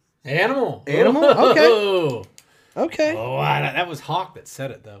 Animal. Animal. Okay. Okay. Oh, that was Hawk that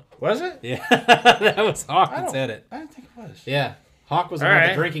said it, though. Was it? Yeah. That was Hawk that said it. I don't think it was. Yeah. Hawk was the one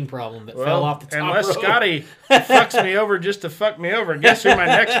with the drinking problem that fell off the top unless rope. Scotty fucks me over just to fuck me over, guess who my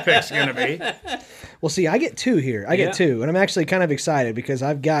next pick's going to be? Well, see, I get 2 here. I get 2, and I'm actually kind of excited because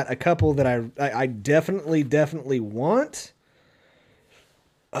I've got a couple that I definitely want.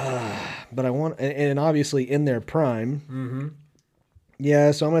 But I want, and obviously in their prime. Mm-hmm.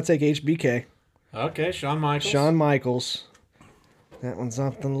 Yeah, so I'm going to take HBK. Okay, Shawn Michaels. Shawn Michaels. That one's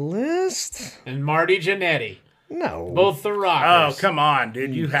off the list. And Marty Jannetty. No. Both the Rockers. Oh, come on,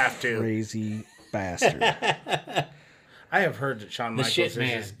 dude. You have to. Crazy bastard. I have heard that Shawn Michaels is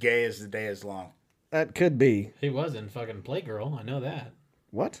man. as gay as the day is long. That could be. He was in fucking Playgirl. I know that.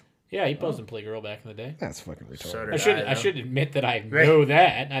 What? Yeah, he posed in Playgirl back in the day. That's fucking retarded. So did I should admit that I know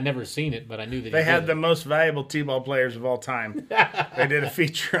that. I never seen it, but I knew that They he had did. the most valuable T-ball players of all time. They did a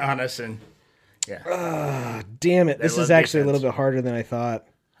feature on us, and Damn it. This love is actually a defense. little bit harder than I thought.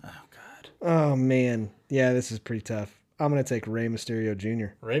 Oh, God. Oh, man. Yeah, this is pretty tough. I'm going to take Rey Mysterio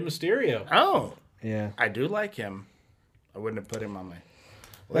Jr. Rey Mysterio. Oh, Yeah. I do like him. I wouldn't have put him on my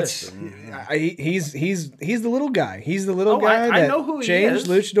That's list. he's the little guy. He's the little guy I that know who he changed is.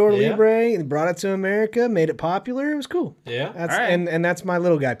 Luchador Yeah. Libre and brought it to America, made it popular. It was cool. Yeah. That's All right. and that's my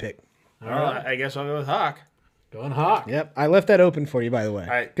little guy pick. Well, I guess I'll go with Hawk. Going Hawk. Yep, I left that open for you, by the way,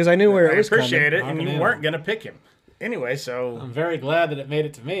 I- because I knew where it I was appreciate coming. it, and you Knocking weren't in. going to pick him. Anyway, so... I'm very glad that it made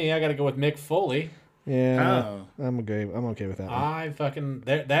it to me. I got to go with Mick Foley. Yeah, Oh. I'm okay with that one.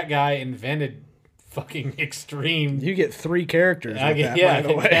 That guy invented fucking extreme. You get 3 characters. I with get that, by the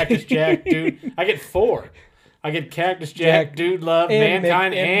I get way. Cactus Jack, dude. I get 4. I get Cactus Jack, Dude Love,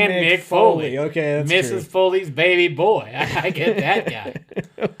 Mankind, and Mick Foley. Okay, that's Mrs. true. Foley's baby boy. I get that guy.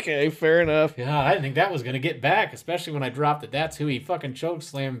 Okay, fair enough. Yeah, I didn't think that was going to get back, especially when I dropped it. That's who he fucking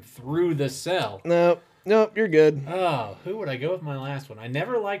chokeslammed through the cell. Nope, you're good. Oh, who would I go with my last one? I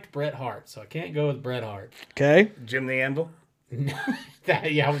never liked Bret Hart, so I can't go with Bret Hart. Okay. Jim the Anvil.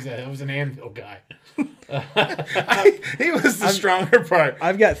 I was an Anvil guy. He was the stronger part.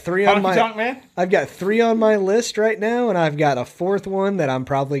 I've got three on Honky Tonk Man? I've got 3 on my list right now, and I've got a 4th one that I'm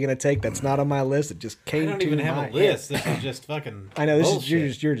probably going to take that's not on my list. It just came to I don't even have my a list. This is just fucking I know this bullshit.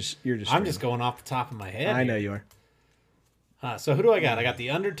 is you're just I'm straight. just going off the top of my head. I know here. you are. So who do I got? I got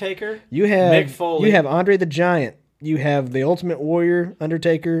the Undertaker. You have Mick Foley. You have Andre the Giant. You have the Ultimate Warrior,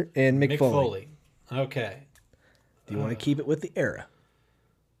 Undertaker, and Mick Foley. Okay. Do you want to keep it with the era?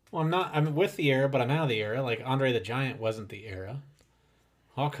 Well, I'm with the era, but I'm out of the era. Like, Andre the Giant wasn't the era.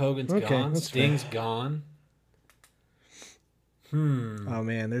 Hulk Hogan's gone. that's Sting's gone. Oh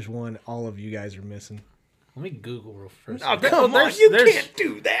man, there's one all of you guys are missing. Let me Google real first. Oh, come on, you can't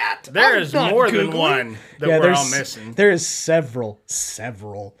do that. There is more than one that we're all missing. There is several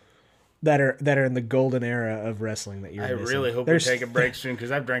that are in the golden era of wrestling that you're I missing. really hope we take a break soon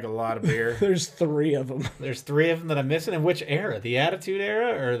because I've drank a lot of beer. There's 3 of them. There's 3 of them that I'm missing. In which era? The Attitude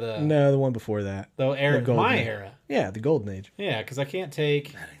Era or the No, the one before that. the era? the golden My age. era. Yeah, the golden age. Yeah, because I can't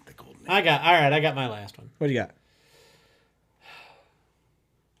take. That ain't the golden age. I got my last one. What do you got?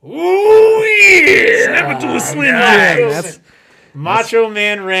 Ooh yeah! Snap it to a Slim Jim. That's Macho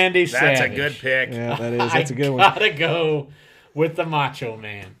Man Randy Savage. That's a good pick. Yeah, that is. That's a good one. Gotta go with the Macho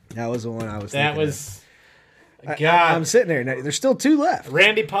Man. That was the one I was. That thinking was. of. God, I'm sitting there. Now, there's still 2 left.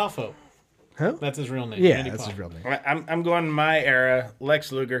 Randy Poffo. Huh? That's his real name. Yeah, Randy that's Poffo. his real name. I'm going my era.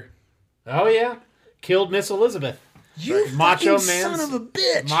 Lex Luger. Oh yeah, killed Miss Elizabeth. You Macho fucking Man's son of a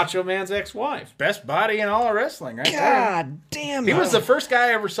bitch. Macho Man's ex-wife. Best body in all of wrestling, right there. God damn it. He was the first guy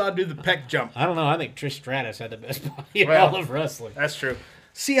I ever saw do the peck jump. I don't know. I think Trish Stratus had the best body in Well, all of wrestling. That's true.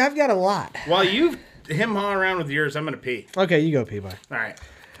 See, I've got a lot. While you him-haw around with yours, I'm going to pee. Okay, you go, P-Boy. All right.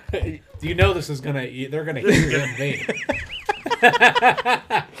 You know this is they're gonna hear you invade.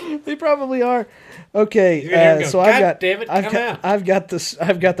 They probably are. Okay, You're gonna go, so "God damn it, come out." I've got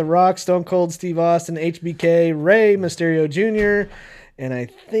The Rock, Stone Cold, Steve Austin, HBK, Rey Mysterio Jr., and I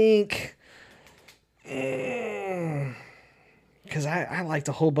think because I liked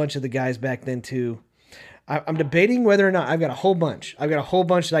a whole bunch of the guys back then too. I'm debating whether or not I've got a whole bunch. I've got a whole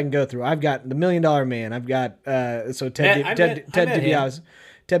bunch that I can go through. I've got the $1 Million Man. I've got Ted DiBiase.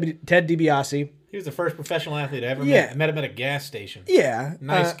 Ted DiBiase. He was the first professional athlete I ever Yeah. met. I met him at a gas station. Yeah,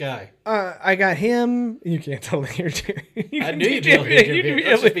 Nice guy. I got him. You can't tell me you're I knew you'd be able to hear him.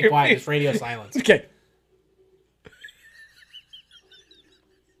 Let's just be quiet. It's radio silence. Okay.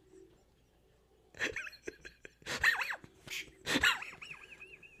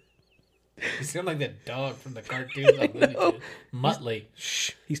 You sound like that dog from the cartoons on Looney Tunes. Muttley.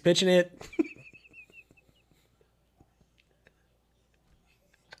 Shh. He's pitching it.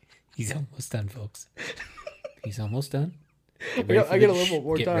 He's almost done, folks. He's almost done. I get a little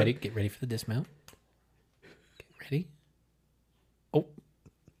more time. Get ready for the dismount. Get ready. Oh.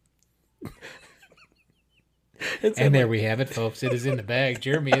 And there we have it, folks. It is in the bag.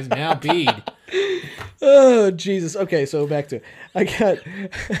 Jeremy is now peed. Oh, Jesus. Okay, so back to it. I got...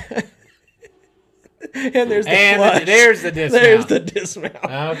 and there's the flush. There's the dismount. There's the dismount.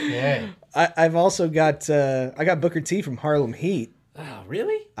 Okay. I've also got... I got Booker T from Harlem Heat. Oh,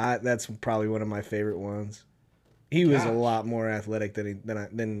 really? That's probably one of my favorite ones. He was a lot more athletic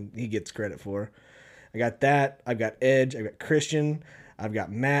than he gets credit for. I got that. I've got Edge. I've got Christian. I've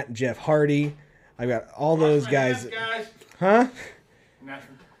got Matt, Jeff Hardy. I've got all those guys. Huh?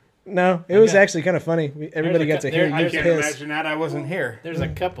 Nothing. No, it was actually kind of funny. Everybody got to hear I your can't piss. imagine that. I wasn't here. There's a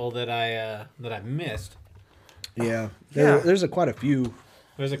couple that I missed. Yeah, there's quite a few.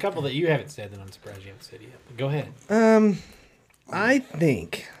 There's a couple that you haven't said that I'm surprised you haven't said yet. But go ahead. I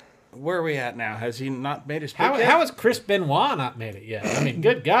think. Where are we at now? Has he not made his pick How yet? has Chris Benoit not made it yet? I mean,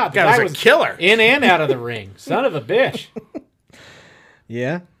 good God. The Guy was a killer. In and out of the ring. Son of a bitch.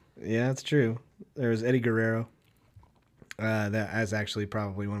 Yeah, that's true. There was Eddie Guerrero. That's actually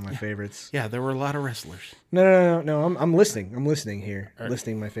probably one of my favorites. Yeah, there were a lot of wrestlers. No. I'm listening. I'm listening here.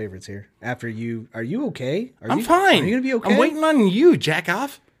 Listing my favorites here. After you, are you okay? I'm fine. Are you gonna be okay? I'm waiting on you, jack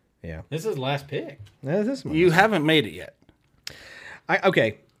off. Yeah. This is last pick. No, this is mine. You haven't made it yet.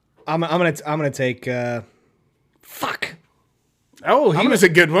 Okay. I'm gonna take. Fuck. Oh, he was a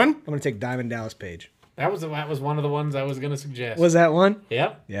good one. I'm gonna take Diamond Dallas Page. That was one of the ones I was going to suggest. Was that one?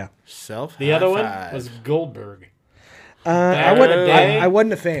 Yep. Yeah. Self. The other one was Goldberg. I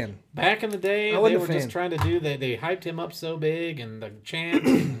wasn't a fan. Back in the day, they were just trying to do that. They hyped him up so big and the chant.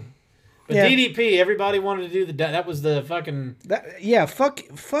 But DDP, everybody wanted to do that was the fucking...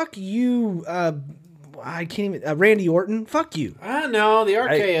 Fuck you, I can't even... Randy Orton, fuck you. I know, the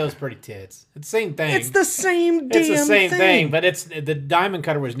RKO's pretty tits. It's the same thing. It's the same damn thing. It's the same thing, but the Diamond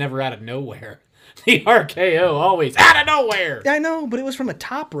Cutter was never out of nowhere. The RKO always out of nowhere. I know, but it was from a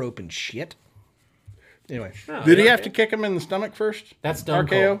top rope and shit. Anyway. Did he have to kick him in the stomach first? That's Stone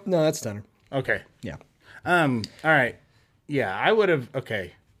RKO? Cold. No, that's Stunner. Okay. Yeah. All right. Yeah, I would have...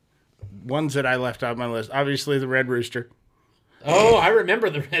 Okay. Ones that I left out of my list. Obviously, the Red Rooster. Oh, I remember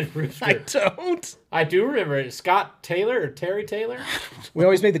the Red Rooster. I don't. I do remember it. Scott Taylor or Terry Taylor? We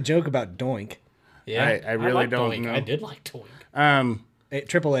always made the joke about Doink. Yeah. I really don't Doink. know. I did like Doink.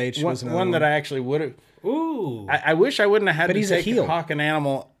 Triple H was another one that I actually would have... Ooh. I wish I wouldn't have had But to he's a take heel. Hawk and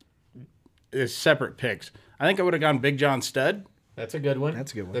Animal as separate picks. I think I would have gone Big John Studd That's a good one.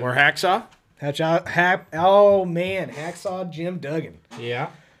 That's a good one. or Hacksaw. Oh, man. Hacksaw Jim Duggan. Yeah.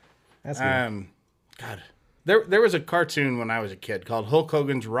 That's good. God. There was a cartoon when I was a kid called Hulk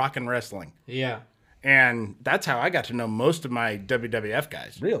Hogan's Rockin' Wrestling. Yeah. And that's how I got to know most of my WWF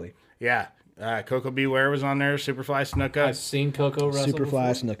guys. Really? Yeah. Coco Beware was on there, Superfly Snuka. I've seen Coco wrestle Superfly before.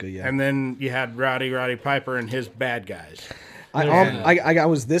 Snuka, yeah. And then you had Roddy Piper and his bad guys. I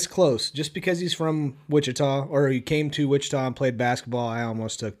was this close. Just because he's from Wichita, or he came to Wichita and played basketball, I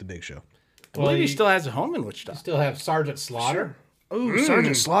almost took the Big Show. I believe he still has a home in Wichita. Still have Sergeant Slaughter. Oh,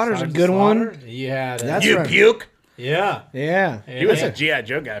 Sergeant Slaughter's Sergeant a good Slaughter. one. Yeah. That's You right. puke. Yeah. Yeah. He was a G.I.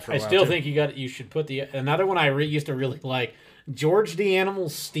 Joe guy for a I while. still too. think you should put another one I used to really like, George the Animal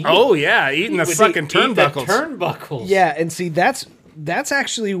Steel. Oh, yeah. Eating the Would fucking eat the turnbuckles. turnbuckles. Yeah, and see, that's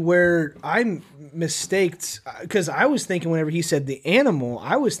actually where I'm mistaked, because I was thinking whenever he said the animal,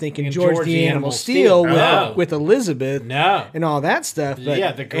 I was thinking And George the Animal Steel No. with Elizabeth No. and all that stuff. But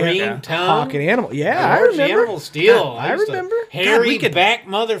Yeah, the green tongue. Hawk and Animal. Yeah, I George the remember. Animal Steel. I used to- remember. Hairy back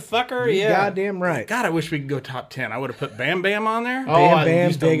motherfucker. You're Yeah. goddamn right. God, I wish we could go top 10. I would have put Bam Bam on there. Oh, Bam I Bam,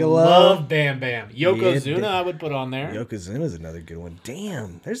 used to Bigelow. love Bam Bam. Yokozuna, Yeah, I would put on there. Yokozuna's another good one.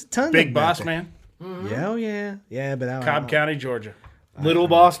 Damn, there's a ton. Big of Boss that Man. Yeah, oh yeah, yeah. But Cobb County, Georgia. Little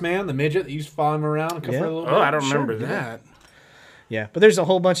Boss Man, the midget that used to follow him around for Yeah. a little bit. Oh, I don't remember that. Yeah, but there's a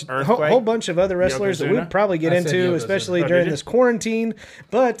whole bunch of other wrestlers that Yokozuna? we'd probably get I said into, Yokozuna. especially Oh, during did you? this quarantine.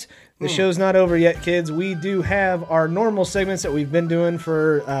 But the show's not over yet, kids. We do have our normal segments that we've been doing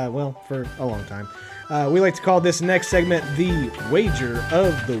for for a long time. We like to call this next segment the Wager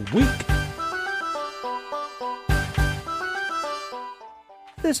of the Week.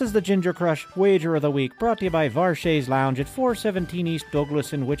 This is the Ginger Crush Wager of the Week, brought to you by Varshay's Lounge at 417 East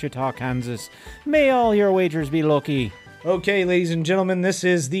Douglas in Wichita, Kansas. May all your wagers be lucky. Okay, ladies and gentlemen, this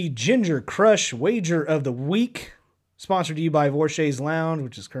is the Ginger Crush Wager of the Week, sponsored to you by Vorshay's Lounge,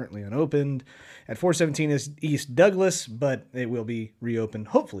 which is currently unopened at 417 East Douglas, but it will be reopened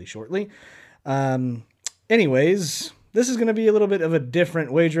hopefully shortly. Anyways, this is going to be a little bit of a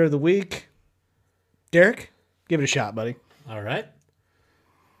different Wager of the Week. Derek, give it a shot, buddy. All right.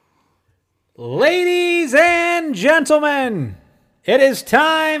 Ladies and gentlemen, it is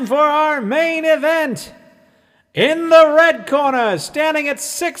time for our main event. In the red corner, standing at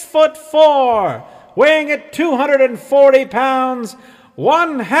 6'4", weighing at 240 pounds,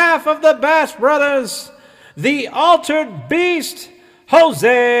 one half of the Bass Brothers, the altered beast,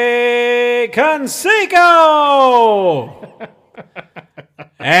 Jose Canseco.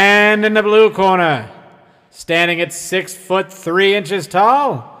 And in the blue corner, standing at 6'3"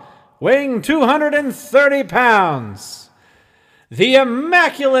 tall, weighing 230 pounds, the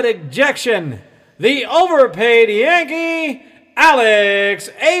immaculate ejection, the overpaid Yankee, Alex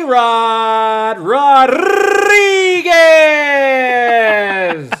A-Rod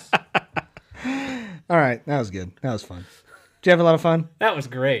Rodriguez. All right, that was good. That was fun. Did you have a lot of fun? That was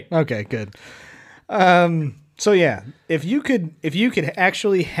great. Okay, good. So yeah, if you could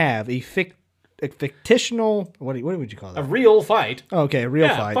actually have a fictional, what would you call A that? real fight. Okay, a real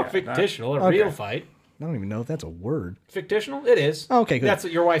Yeah, fight. fuck fictional. A Okay. real fight. I don't even know if that's a word. Fictional? It is. Okay, good. That's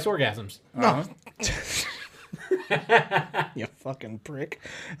your wife's orgasms. You fucking prick.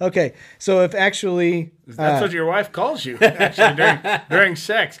 Okay, so if actually, That's what your wife calls you, actually, during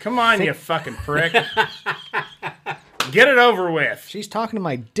sex. Come on, you fucking prick. Get it over with. she's talking to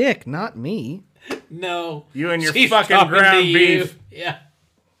my dick, not me. No. You and your She's fucking talking to ground you. beef. Yeah.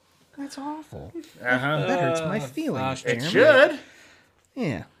 That's awful. Uh-huh. That hurts my feelings. gosh, It Jeremy. should.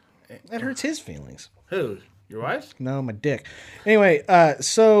 Yeah, that hurts his feelings. Who? Your wife? No, my dick. Anyway,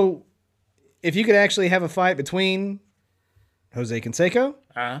 so if you could actually have a fight between Jose Canseco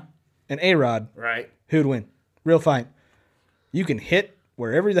Uh-huh. and A-Rod, Right. who'd win? Real fight. You can hit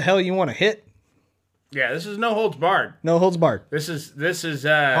wherever the hell you want to hit. Yeah, this is no holds barred. No holds barred. This is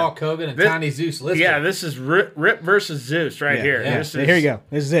Hulk Hogan and Tiny Zeus Lister. Yeah, this is Rip versus Zeus right here. Yeah. This is, Here you go.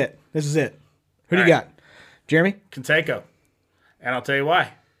 This is it. Who do you got? Jeremy? Canseco. And I'll tell you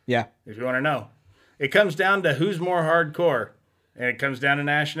why. Yeah. If you want to know. It comes down to who's more hardcore, and it comes down to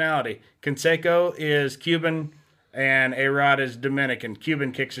nationality. Canseco is Cuban, and A-Rod is Dominican.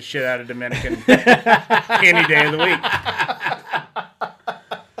 Cuban kicks the shit out of Dominican any day of the week.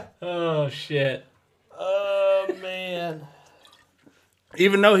 Oh, shit. Oh, man.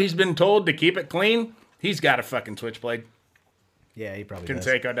 Even though he's been told to keep it clean, he's got a fucking switchblade. Yeah, he probably does.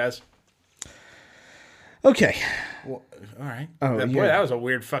 Canseco does. Okay. Well, all right. Oh, Boy, that was a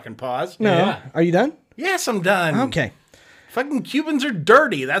weird fucking pause. No. Yeah. Are you done? Yes, I'm done. Okay. Fucking Cubans are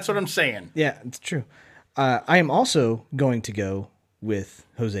dirty. That's what I'm saying. Yeah, it's true. I am also going to go with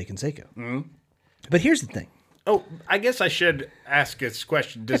Jose Canseco. Mm-hmm. But here's the thing. Oh, I guess I should ask this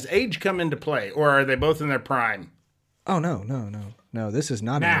question. Does age come into play, or are they both in their prime? Oh, no. This is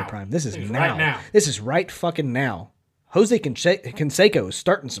not in Now. their prime. This is It's now. right now. This is right fucking now. Jose Canseco is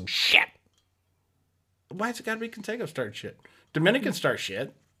starting some shit. Why's it got to be Canseco start shit? Dominicans start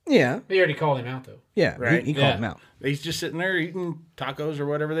shit. Yeah. He already called him out, though. Yeah. Right? He called Yeah. him out. He's just sitting there eating tacos or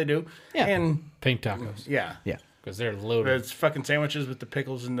whatever they do. Yeah. And, Pink tacos. yeah. Yeah. Because they're loaded. It's fucking sandwiches with the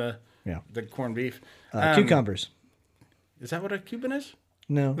pickles and the corned beef. Cucumbers. Is that what a Cuban is?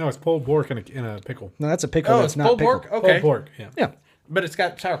 No. No, it's pulled pork in a pickle. No, that's a pickle. Oh, That's it's not pulled pickle. pork? Okay. Pulled pork, yeah. Yeah. But it's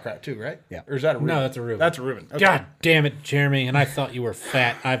got sauerkraut too, right? Yeah. Or is that a Reuben? No, that's a Reuben. That's a Reuben. Okay. God damn it, Jeremy. And I thought you were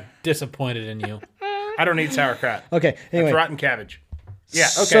fat. I'm disappointed in you. I don't eat sauerkraut. Okay. Anyway. It's rotten cabbage. Yeah,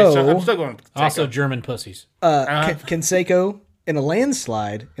 okay. So I'm still going with Canseco. Also, German pussies. Canseco in a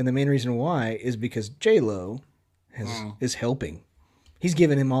landslide, and the main reason why is because J-Lo is helping. He's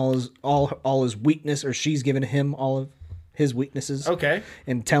giving him all his weakness, or she's giving him all of his weaknesses. Okay.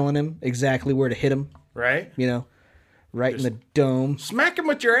 And telling him exactly where to hit him. Right? You know, right in the dome. Smack him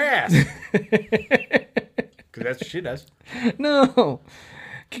with your ass. Because that's what she does. No.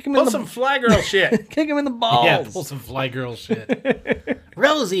 Kick him Pull in the some fly girl shit. kick him in the balls. Yeah, pull some fly girl shit.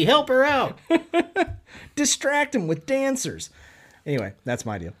 Rosie, help her out. Distract him with dancers. Anyway, that's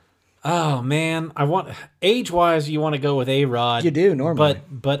my deal. Oh man, I want age-wise, you want to go with A-Rod. You do normally,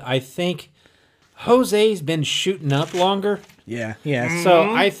 but I think Jose's been shooting up longer. Yeah, yeah.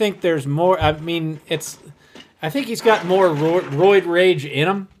 So I think there's more. I mean, I think he's got more roid rage in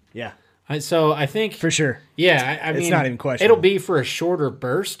him. Yeah, So I think for sure. Yeah, I mean, it's not even questionable. It'll be for a shorter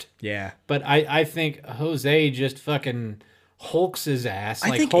burst. Yeah, But I think Jose just fucking hulks his ass.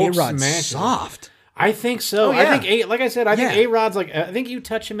 I think Hulk A-Rod's smashes him. soft. I think so. Oh, yeah. I think like I said, I think Yeah. A-Rod's like, I think you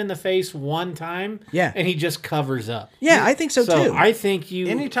touch him in the face one time, Yeah. and he just covers up. Yeah, I think so too. I think you.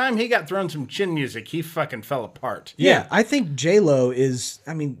 Anytime he got thrown some chin music, he fucking fell apart. Yeah, I think J-Lo is.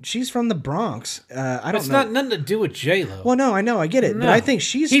 I mean, she's from the Bronx. I don't it's know. not nothing to do with J-Lo. Well, no, I know, I get it, but I think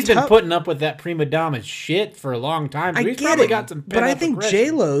he's been tough. putting up with that prima donna shit for a long time. So I he's get probably it, got some but I pent-up think aggression.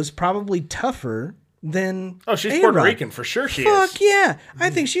 J-Lo's probably tougher than. Oh, she's A-Rod. Puerto Rican for sure. She Fuck is. yeah!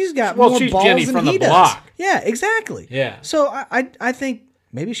 I think she's got Well, more she's balls Jenny than from he the does. block. Yeah, exactly. Yeah. So I think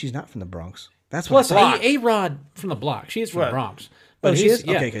maybe she's not from the Bronx. That's Plus, what. A-Rod from the block. She is from What? the Bronx. Oh, she he's- is?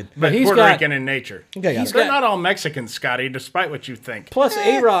 yeah. Okay, good. But But he's Puerto got. Rican in nature. Okay, got he's it. They're got- not all Mexicans, Scotty, despite what you think. Plus,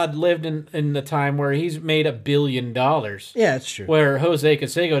 A-Rod lived in the time where he's made $1 billion. Yeah, it's true. Where Jose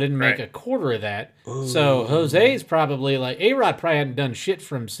Canseco didn't make Right. a quarter of that. So Jose's probably like, A-Rod probably hadn't done shit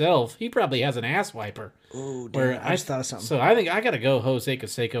for himself. He probably has an ass wiper. Oh, damn! I just thought of something. So I think I got to go Jose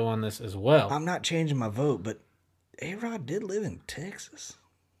Canseco on this as well. I'm not changing my vote, but A-Rod did live in Texas.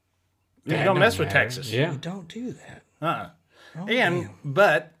 You That don't mess doesn't with matter. Texas. Yeah. You don't do that.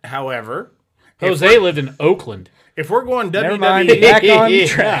 But, however, Jose lived in Oakland. if we're going Never mind. WWE, Back on Yeah.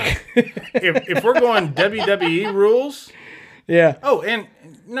 track. if we're going WWE rules, Yeah. oh, and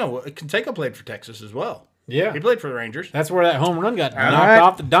no, Canseco played for Texas as well. Yeah. He played for the Rangers. That's where that home run got knocked right.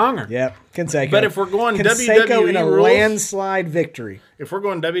 off the donger. Yep. Canseco. But if we're going Canseco WWE in a rules- landslide victory. If we're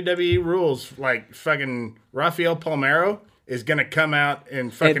going WWE rules, like fucking Rafael Palmeiro is going to come out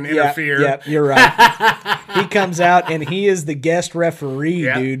and fucking interfere. Yep, you're right. He comes out and he is the guest referee,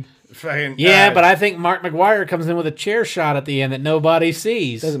 Yeah. dude. Fucking, Yeah, but I think Mark McGuire comes in with a chair shot at the end that nobody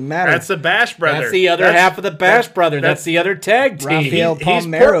sees. Doesn't matter. that's the Bash brother. That's the other half of the Bash brother. That's the other tag team. Rafael he's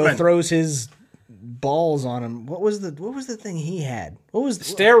Palmeiro Portman. throws his balls on him. What was the thing he had? What was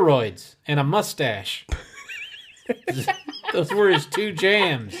Steroids and a mustache. Those were his two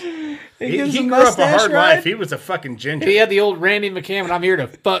jams. He grew up a hard life. He was a fucking ginger. He had the old Randy McCammon. I'm here to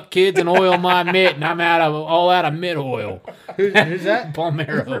fuck kids and oil my mitt, and I'm all out of mitt oil. Who's that?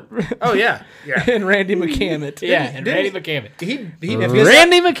 Palmero. Oh yeah. And Randy McCammon. Yeah, and Randy McCammon.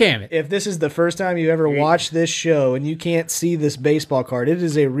 Randy McCammon. If this is the first time you ever watched this show and you can't see this baseball card, it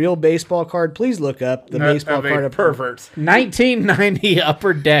is a real baseball card. Please look up the baseball card of perverts. 1990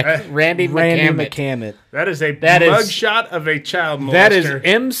 Upper Deck. Randy McCammon. That is a mugshot of a child molester. That is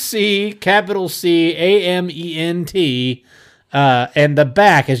MC capital CAMENT, and the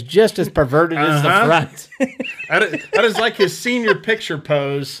back is just as perverted as the front. That is like his senior picture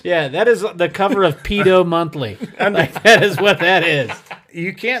pose. Yeah, that is the cover of Pedo Monthly. Like, that is what that is.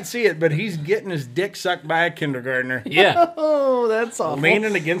 You can't see it, but he's getting his dick sucked by a kindergartner. Yeah. Oh, that's awful.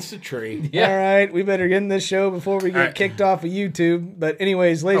 Leaning against a tree. Yeah. All right, we better end this show before we get kicked off of YouTube. But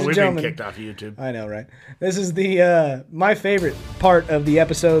anyways, ladies and gentlemen. We've been kicked off of YouTube. I know, right? This is the my favorite part of the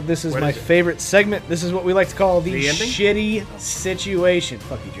episode. This is my favorite segment. This is what we like to call the shitty situation.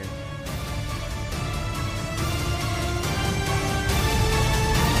 Fuck you, Jeremy.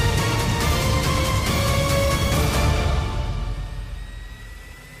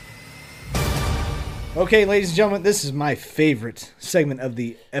 Okay, ladies and gentlemen, this is my favorite segment of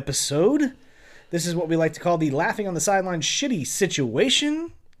the episode. This is what we like to call the Laughing on the Sideline shitty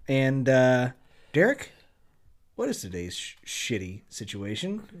situation. And, Derek, what is today's shitty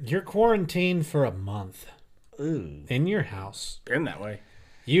situation? You're quarantined for a month. Ooh. In your house. Been that way.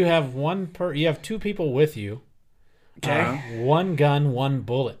 You have you have two people with you. Okay. One gun, one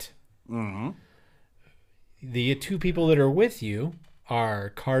bullet. Mm-hmm. The two people that are with you are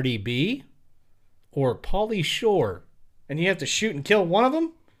Cardi B or Pauly Shore. And you have to shoot and kill one of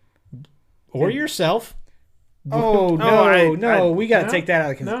them? Or yourself. Oh, no. We got to take that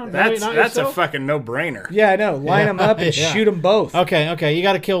out of consideration. That's a fucking no-brainer. Yeah, I know. Line them up and shoot them both. Okay. You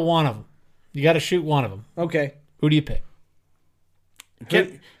got to kill one of them. You got to shoot one of them. Okay. Who do you pick?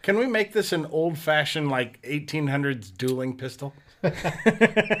 Can we make this an old-fashioned, like, 1800s dueling pistol?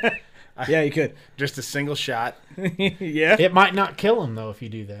 Yeah, you could. Just a single shot. Yeah. It might not kill him, though, if you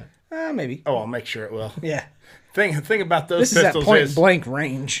do that. Maybe. Oh, I'll make sure it will. Yeah. Thing about those pistols is... This is at point blank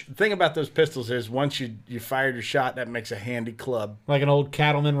range. The thing about those pistols is once you fired your shot, that makes a handy club. Like an old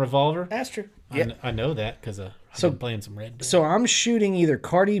cattleman revolver? That's true. Yeah. I know that because I've been playing some Red Dead. So I'm shooting either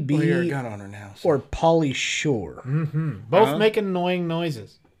Cardi B you're a gun owner now, or Pauly Shore. Mm-hmm. Both make annoying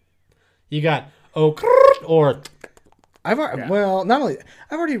noises. You got or... Well, not only...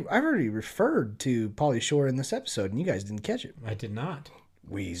 I've already referred to Pauly Shore in this episode, and you guys didn't catch it. I did not.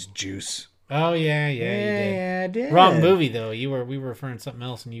 Wheeze Juice. Oh, yeah, you did. Yeah, I did. Wrong movie, though. We were referring to something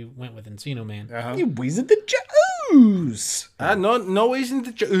else, and you went with Encino Man. You wheezed the juice. No wheezing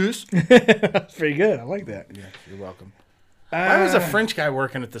the juice. That's pretty good. I like that. Yeah, you're welcome. Why was a French guy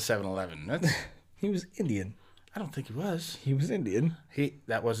working at the 7-Eleven? He was Indian. I don't think he was. He was Indian.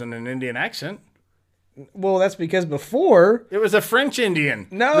 That wasn't an Indian accent. Well, that's because before... It was a French Indian.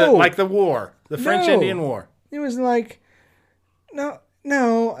 No. Like the war. The French-Indian War. It was like...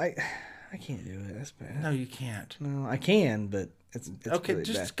 No, I can't do it. That's bad. No, you can't. No, I can, but it's okay. Really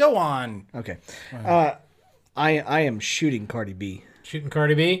just bad. Go on. Okay. I am shooting Cardi B. Shooting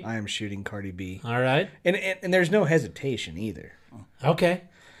Cardi B? I am shooting Cardi B. All right. And there's no hesitation either. Okay.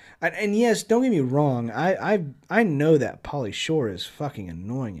 And yes, don't get me wrong. I know that Pauly Shore is fucking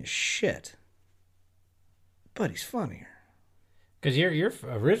annoying as shit, but he's funnier. Because your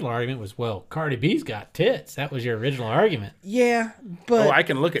original argument was, well, Cardi B's got tits. That was your original argument. Yeah, but... Oh, I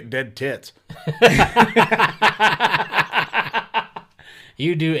can look at dead tits.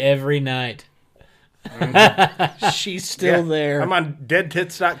 You do every night. She's still there. I'm on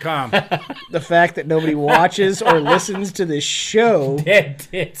deadtits.com. The fact that nobody watches or listens to this show.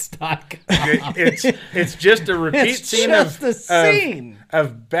 Deadtits.com. It's just a repeat scene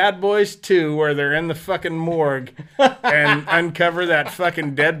of Bad Boys 2 where they're in the fucking morgue and uncover that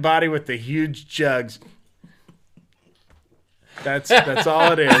fucking dead body with the huge jugs. That's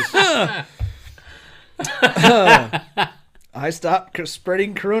all it is. I stopped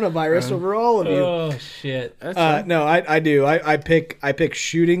spreading coronavirus over all of you. Oh shit! No, I do. I pick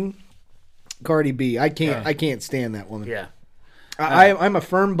shooting Cardi B. I can't stand that woman. Yeah, I'm a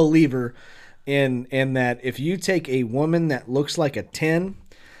firm believer in that if you take a woman that looks like a 10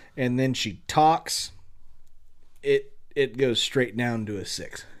 and then she talks, it goes straight down to a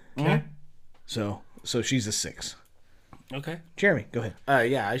 6. Okay. So she's a 6. Okay. Jeremy, go ahead.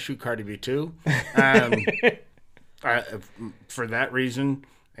 Yeah, I shoot Cardi B too. For that reason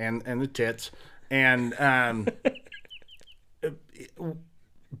and the tits. And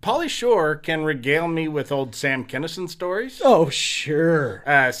Pauly Shore can regale me with old Sam Kinison stories. Oh, sure.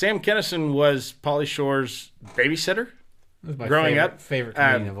 Sam Kinison was Pauly Shore's babysitter My growing up. favorite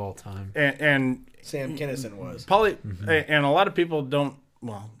comedian of all time. And Sam Kinison was. Pauly, and a lot of people don't,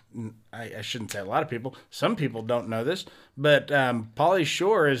 well, I shouldn't say a lot of people. Some people don't know this, but Pauly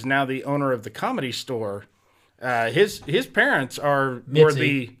Shore is now the owner of the Comedy Store. His parents were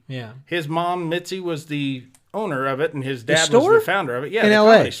his mom Mitzi was the owner of it, and his dad was the founder of it. Yeah, in the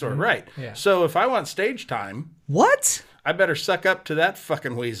LA. Comedy Store, right? Yeah. So if I want stage time, What? I better suck up to that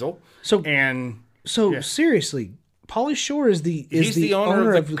fucking weasel. So seriously, Pauly Shore is the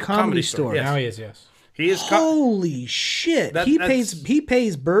owner of the Comedy Store. Yes. Now he is, yes. He is. Holy shit! He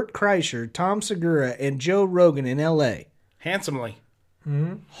pays Bert Kreischer, Tom Segura, and Joe Rogan in L.A. handsomely.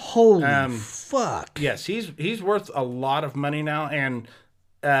 Holy fuck! Yes, he's worth a lot of money now, and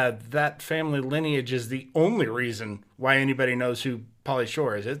that family lineage is the only reason why anybody knows who Pauly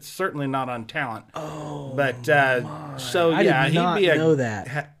Shore is. It's certainly not on talent. Oh, but so I yeah, did not he'd be know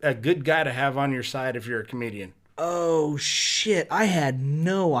that. A good guy to have on your side if you're a comedian. Oh shit! I had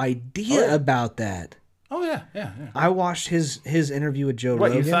no idea about that. Oh yeah. I watched his interview with Joe Rogan.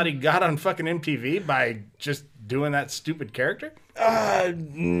 What, you thought he got on fucking MTV by just doing that stupid character?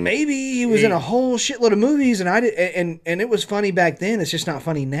 Maybe he was in a whole shitload of movies, and it was funny back then. It's just not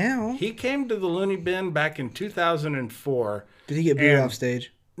funny now. He came to the Looney Bin back in 2004. Did he get booed off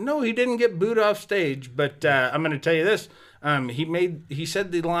stage? No, he didn't get booed off stage. But I'm going to tell you this: he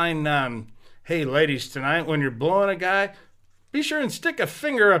said the line, "Hey, ladies, tonight when you're blowing a guy, be sure and stick a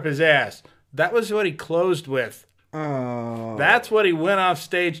finger up his ass." That was what he closed with. Oh. That's what he went off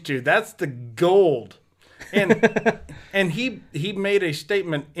stage to. That's the gold. And he made a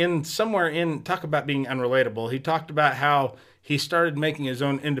statement somewhere in talk about being unrelatable. He talked about how he started making his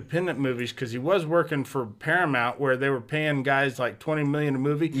own independent movies because he was working for Paramount where they were paying guys like $20 million a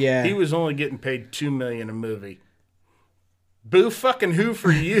movie. Yeah. He was only getting paid $2 million a movie. Boo fucking who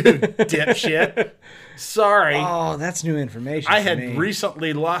for you, dipshit. Sorry. Oh, that's new information. I had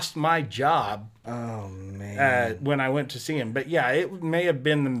recently lost my job. Oh, man. When I went to see him. But yeah, it may have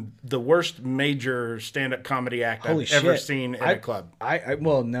been the worst major stand-up comedy act I've ever seen in a club.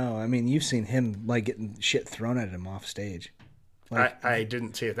 Well, no. I mean, you've seen him like getting shit thrown at him off stage. Like, I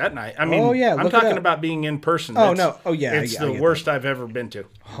didn't see it that night. I mean, I'm talking about being in person. No. Oh, yeah. It's the worst I've ever been to.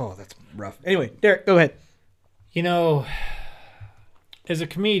 Oh, that's rough. Anyway, Derek, go ahead. You know, as a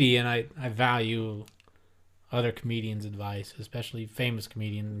comedian, I value other comedians' advice, especially famous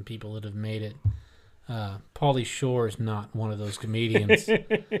comedians and people that have made it. Pauly Shore is not one of those comedians.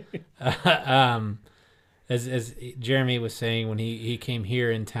 As Jeremy was saying, when he came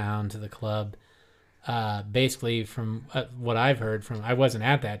here in town to the club, basically from what I've heard from, I wasn't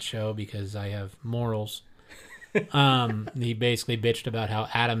at that show because I have morals. He basically bitched about how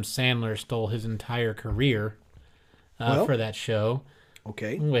Adam Sandler stole his entire career for that show.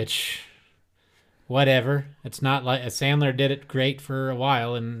 Okay. Which, whatever. It's not like Sandler did it great for a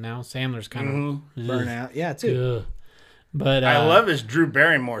while, and now Sandler's kind of burnout. Yeah, too. But I love his Drew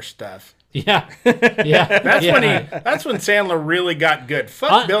Barrymore stuff. Yeah. That's when Sandler really got good.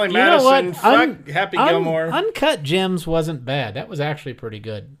 Fuck Billy Madison. Fuck Happy Gilmore. Uncut Gems wasn't bad. That was actually pretty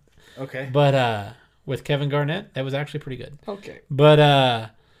good. Okay. But with Kevin Garnett, that was actually pretty good. Okay. But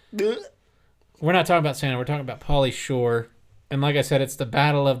we're not talking about Sandler. We're talking about Pauly Shore. And like I said, it's the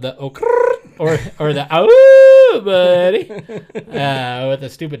battle of the or the oh buddy with a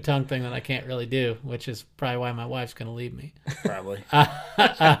stupid tongue thing that I can't really do, which is probably why my wife's gonna leave me. Probably.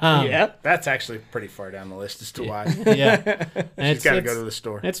 Yeah, that's actually pretty far down the list as to why. Yeah, she's got to go to the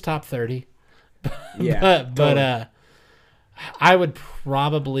store. It's top 30. Yeah, but I would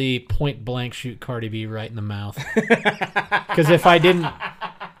probably point blank shoot Cardi B right in the mouth because if I didn't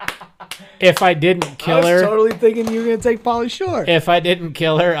kill her... I was totally thinking you were going to take Pauly Shore. If I didn't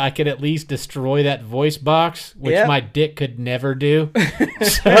kill her, I could at least destroy that voice box, which my dick could never do.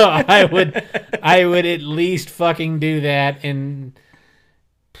 So I would at least fucking do that and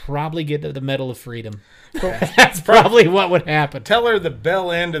probably get the Medal of Freedom. That's probably what would happen. Tell her the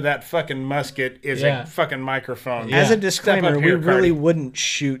bell end of that fucking musket is a fucking microphone. Yeah. As a disclaimer, we really wouldn't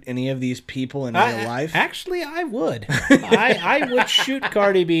shoot any of these people in real life. Actually, I would. I would shoot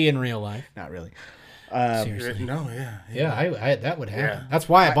Cardi B in real life. Not really. Seriously. No, Yeah, that would happen. Yeah. That's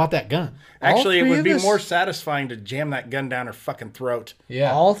why I bought that gun. Actually, it would be more satisfying to jam that gun down her fucking throat.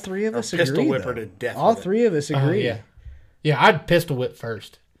 Yeah. All three of us agree, pistol whip her to death. All three of us agree. Yeah, I'd pistol whip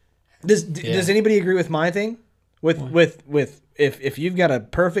first. Does anybody agree with my thing? With if you've got a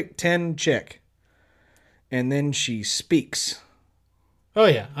perfect 10 chick, and then she speaks. Oh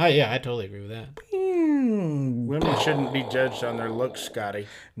yeah, I totally agree with that. Women shouldn't be judged on their looks, Scotty.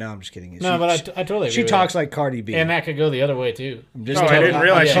 No, I'm just kidding. No, but I totally agree She with talks that. like Cardi B. And that could go the other way, too. I'm No, I didn't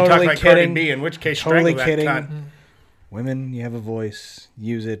realize she talked like Cardi B, in which case Totally strangle kidding. that cunt. Women, you have a voice.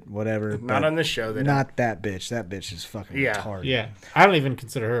 Use it, whatever. Not on this show. Not that bitch. That bitch is fucking retarded. Yeah. I don't even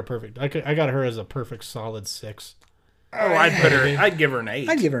consider her a perfect. I got her as a perfect solid 6. Oh, I'd give her an 8.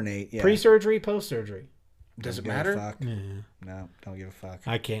 I'd give her an 8, yeah. Pre-surgery, post-surgery. Does it Don't give a matter? fuck. Yeah. No, don't give a fuck.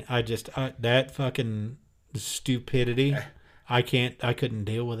 I can't. That fucking stupidity. I couldn't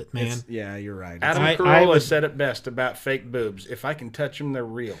deal with it, man. Yeah, you're right. Adam Carolla said it best about fake boobs. If I can touch them, they're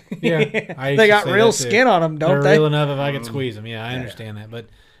real. Yeah. They got real skin on them, don't They're they? real enough if I could squeeze them. Yeah, I understand that. But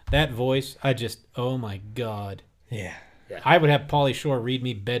that voice, oh my God. Yeah. I would have Pauly Shore read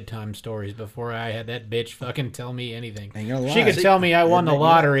me bedtime stories before I had that bitch fucking tell me anything. Ain't gonna lie. She could tell me I won the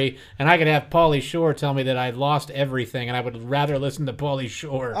lottery, and I could have Pauly Shore tell me that I lost everything, and I would rather listen to Pauly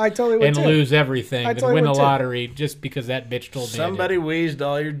Shore I totally would and too. lose everything I than totally win the would too. lottery just because that bitch told me. Somebody wheezed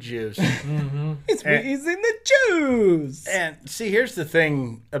all your juice. It's in the juice. And see, here's the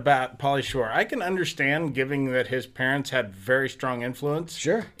thing about Pauly Shore. I can understand, given that his parents had very strong influence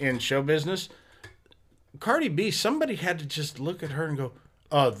in show business. Cardi B, somebody had to just look at her and go,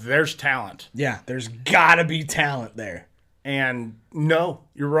 oh, there's talent. Yeah, there's gotta be talent there. And no,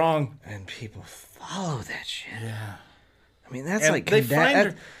 you're wrong. And people follow that shit. Yeah. I mean, that's And like they find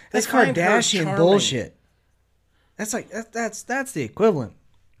her- that's they find her Kardashian charming. bullshit. That's like that's the equivalent.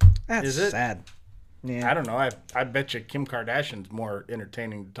 That's Is it? sad. Yeah. I don't know. I bet you Kim Kardashian's more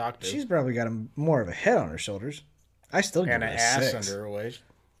entertaining to talk to. She's probably got more of a head on her shoulders. I still give and her an a ass 6. under her waist.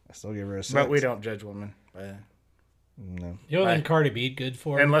 I still give her a 6. But we don't judge women. No. The only thing Cardi B good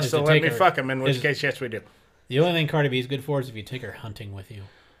for Unless is they'll to let take me her- fuck them, in which is- case, yes, we do. The only thing Cardi B is good for is if you take her hunting with you.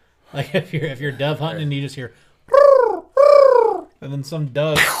 Like if you're dove hunting and you just hear and then some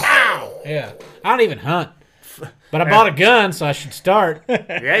dove. Yeah. I don't even hunt. But I bought a gun, so I should start.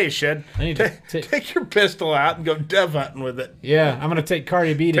 Yeah, you should. I need to Take your pistol out and go dove hunting with it. Yeah, I'm gonna take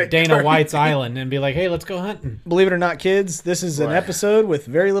Cardi B to Take Dana Cardi White's island and be like, "Hey, let's go hunting." Believe it or not, kids, this is an Right. episode with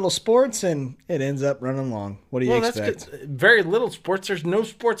very little sports, and it ends up running long. What do you expect? That's good. Very little sports. There's no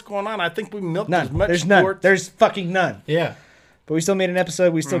sports going on. I think we milked None. as much There's none. sports. There's fucking none. Yeah. But we still made an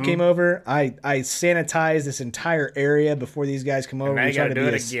episode. We still came over. I sanitized this entire area before these guys come over. Now We you try got to be do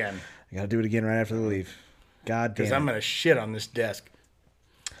it as- again. I got to do it again right after the leave. God damn Because it. I'm going to shit on this desk.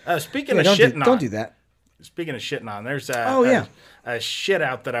 Speaking Yeah, of shitting on. don't do that. Speaking of shitting on, there's a shit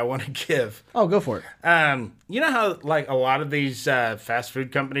out that I want to give. Oh, go for it. You know how like a lot of these fast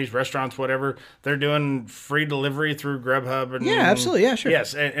food companies, restaurants, whatever, they're doing free delivery through Grubhub and Yeah, absolutely. Yeah, sure.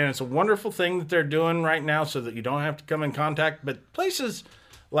 Yes, and it's a wonderful thing that they're doing right now so that you don't have to come in contact. But places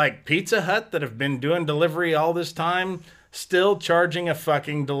like Pizza Hut that have been doing delivery all this time, still charging a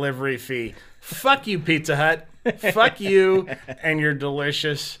fucking delivery fee. Fuck you, Pizza Hut. Fuck you and your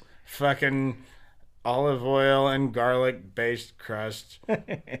delicious fucking olive oil and garlic based crust.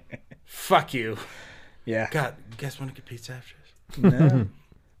 Fuck you. Yeah. God, you guys want to get pizza after this? No.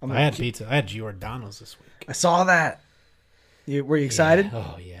 I had pizza. I had Giordano's this week. I saw that. Were you excited?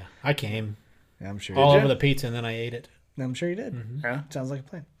 Oh yeah, I came Yeah, I'm sure. all you over the pizza and then I ate it. did. I'm sure you did. Yeah. Sounds like a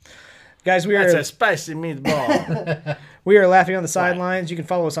plan. Guys, we That's are a spicy meatball. we are Laughing on the Sidelines. You can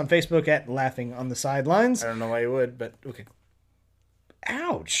follow us on Facebook at Laughing on the Sidelines. I don't know why you would, but okay.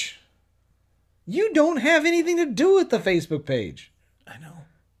 Ouch. You don't have anything to do with the Facebook page. I know.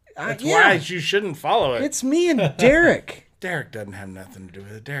 That's yeah. why you shouldn't follow it. It's me and Derek. Derek doesn't have nothing to do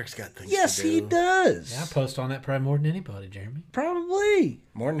with it. Derek's got things Yes, to do. he does. Yeah, I post on that probably more than anybody, Jeremy. Probably.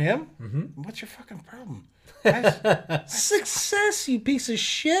 More than him? Mm-hmm. What's your fucking problem? Success, you piece of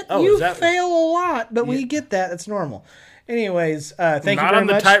shit. Oh, you is that- fail a lot, but we get that. That's normal. Anyways, thank you Not very on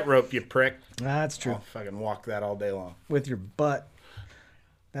the much. tightrope, you prick. That's true. I'll fucking walk that all day long. With your butt.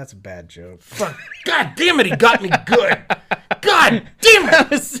 That's a bad joke. Fuck. God damn it, he got me good. God damn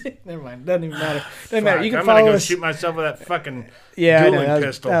it. Never mind. Doesn't even matter. Doesn't matter. Fuck, You can I'm gonna follow go us. shoot myself with that fucking Yeah, I know, dueling that was,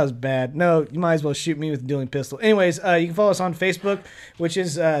 pistol. that was bad. No, you might as well shoot me with a dueling pistol. Anyways, you can follow us on Facebook, which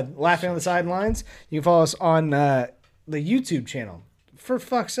is Laughing on the Sidelines. You can follow us on the YouTube channel. For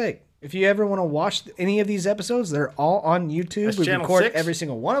fuck's sake. If you ever want to watch any of these episodes, they're all on YouTube. That's We channel record 6? every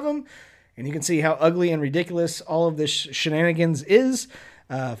single one of them. And you can see how ugly and ridiculous all of this shenanigans is.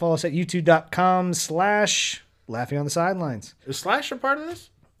 Follow us at youtube.com/Laughing on the Sidelines. Is Slash a part of this?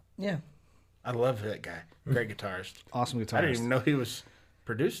 Yeah. I love that guy. Great guitarist. Awesome guitarist. I didn't even know he was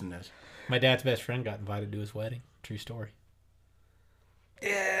producing this. My dad's best friend got invited to his wedding. True story.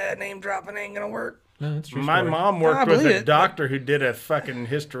 Yeah, name dropping ain't going to work. No, that's true. My story. mom I worked with believe a it. doctor who did a fucking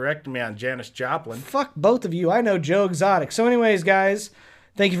hysterectomy on Janis Joplin. Fuck both of you. I know Joe Exotic. So anyways, guys,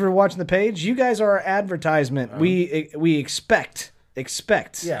 Thank you for watching the page. You guys are our advertisement. We expect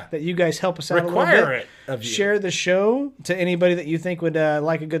that you guys help us out a little bit. Require it of you. Share the show to anybody that you think would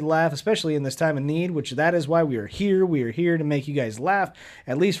like a good laugh, especially in this time of need, which that is why we are here. We are here to make you guys laugh,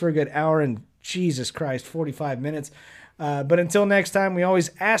 at least for a good hour and, Jesus Christ, 45 minutes. But until next time, we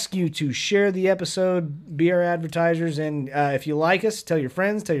always ask you to share the episode, be our advertisers, and if you like us, tell your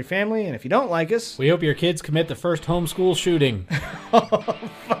friends, tell your family, and if you don't like us... We hope your kids commit the first homeschool shooting. Oh,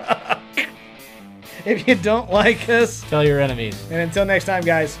 fuck. If you don't like us... Tell your enemies. And until next time,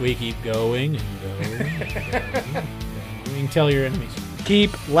 guys... We keep going and going and going. Tell your enemies.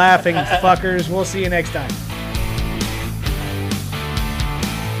 Keep laughing, fuckers. We'll see you next time.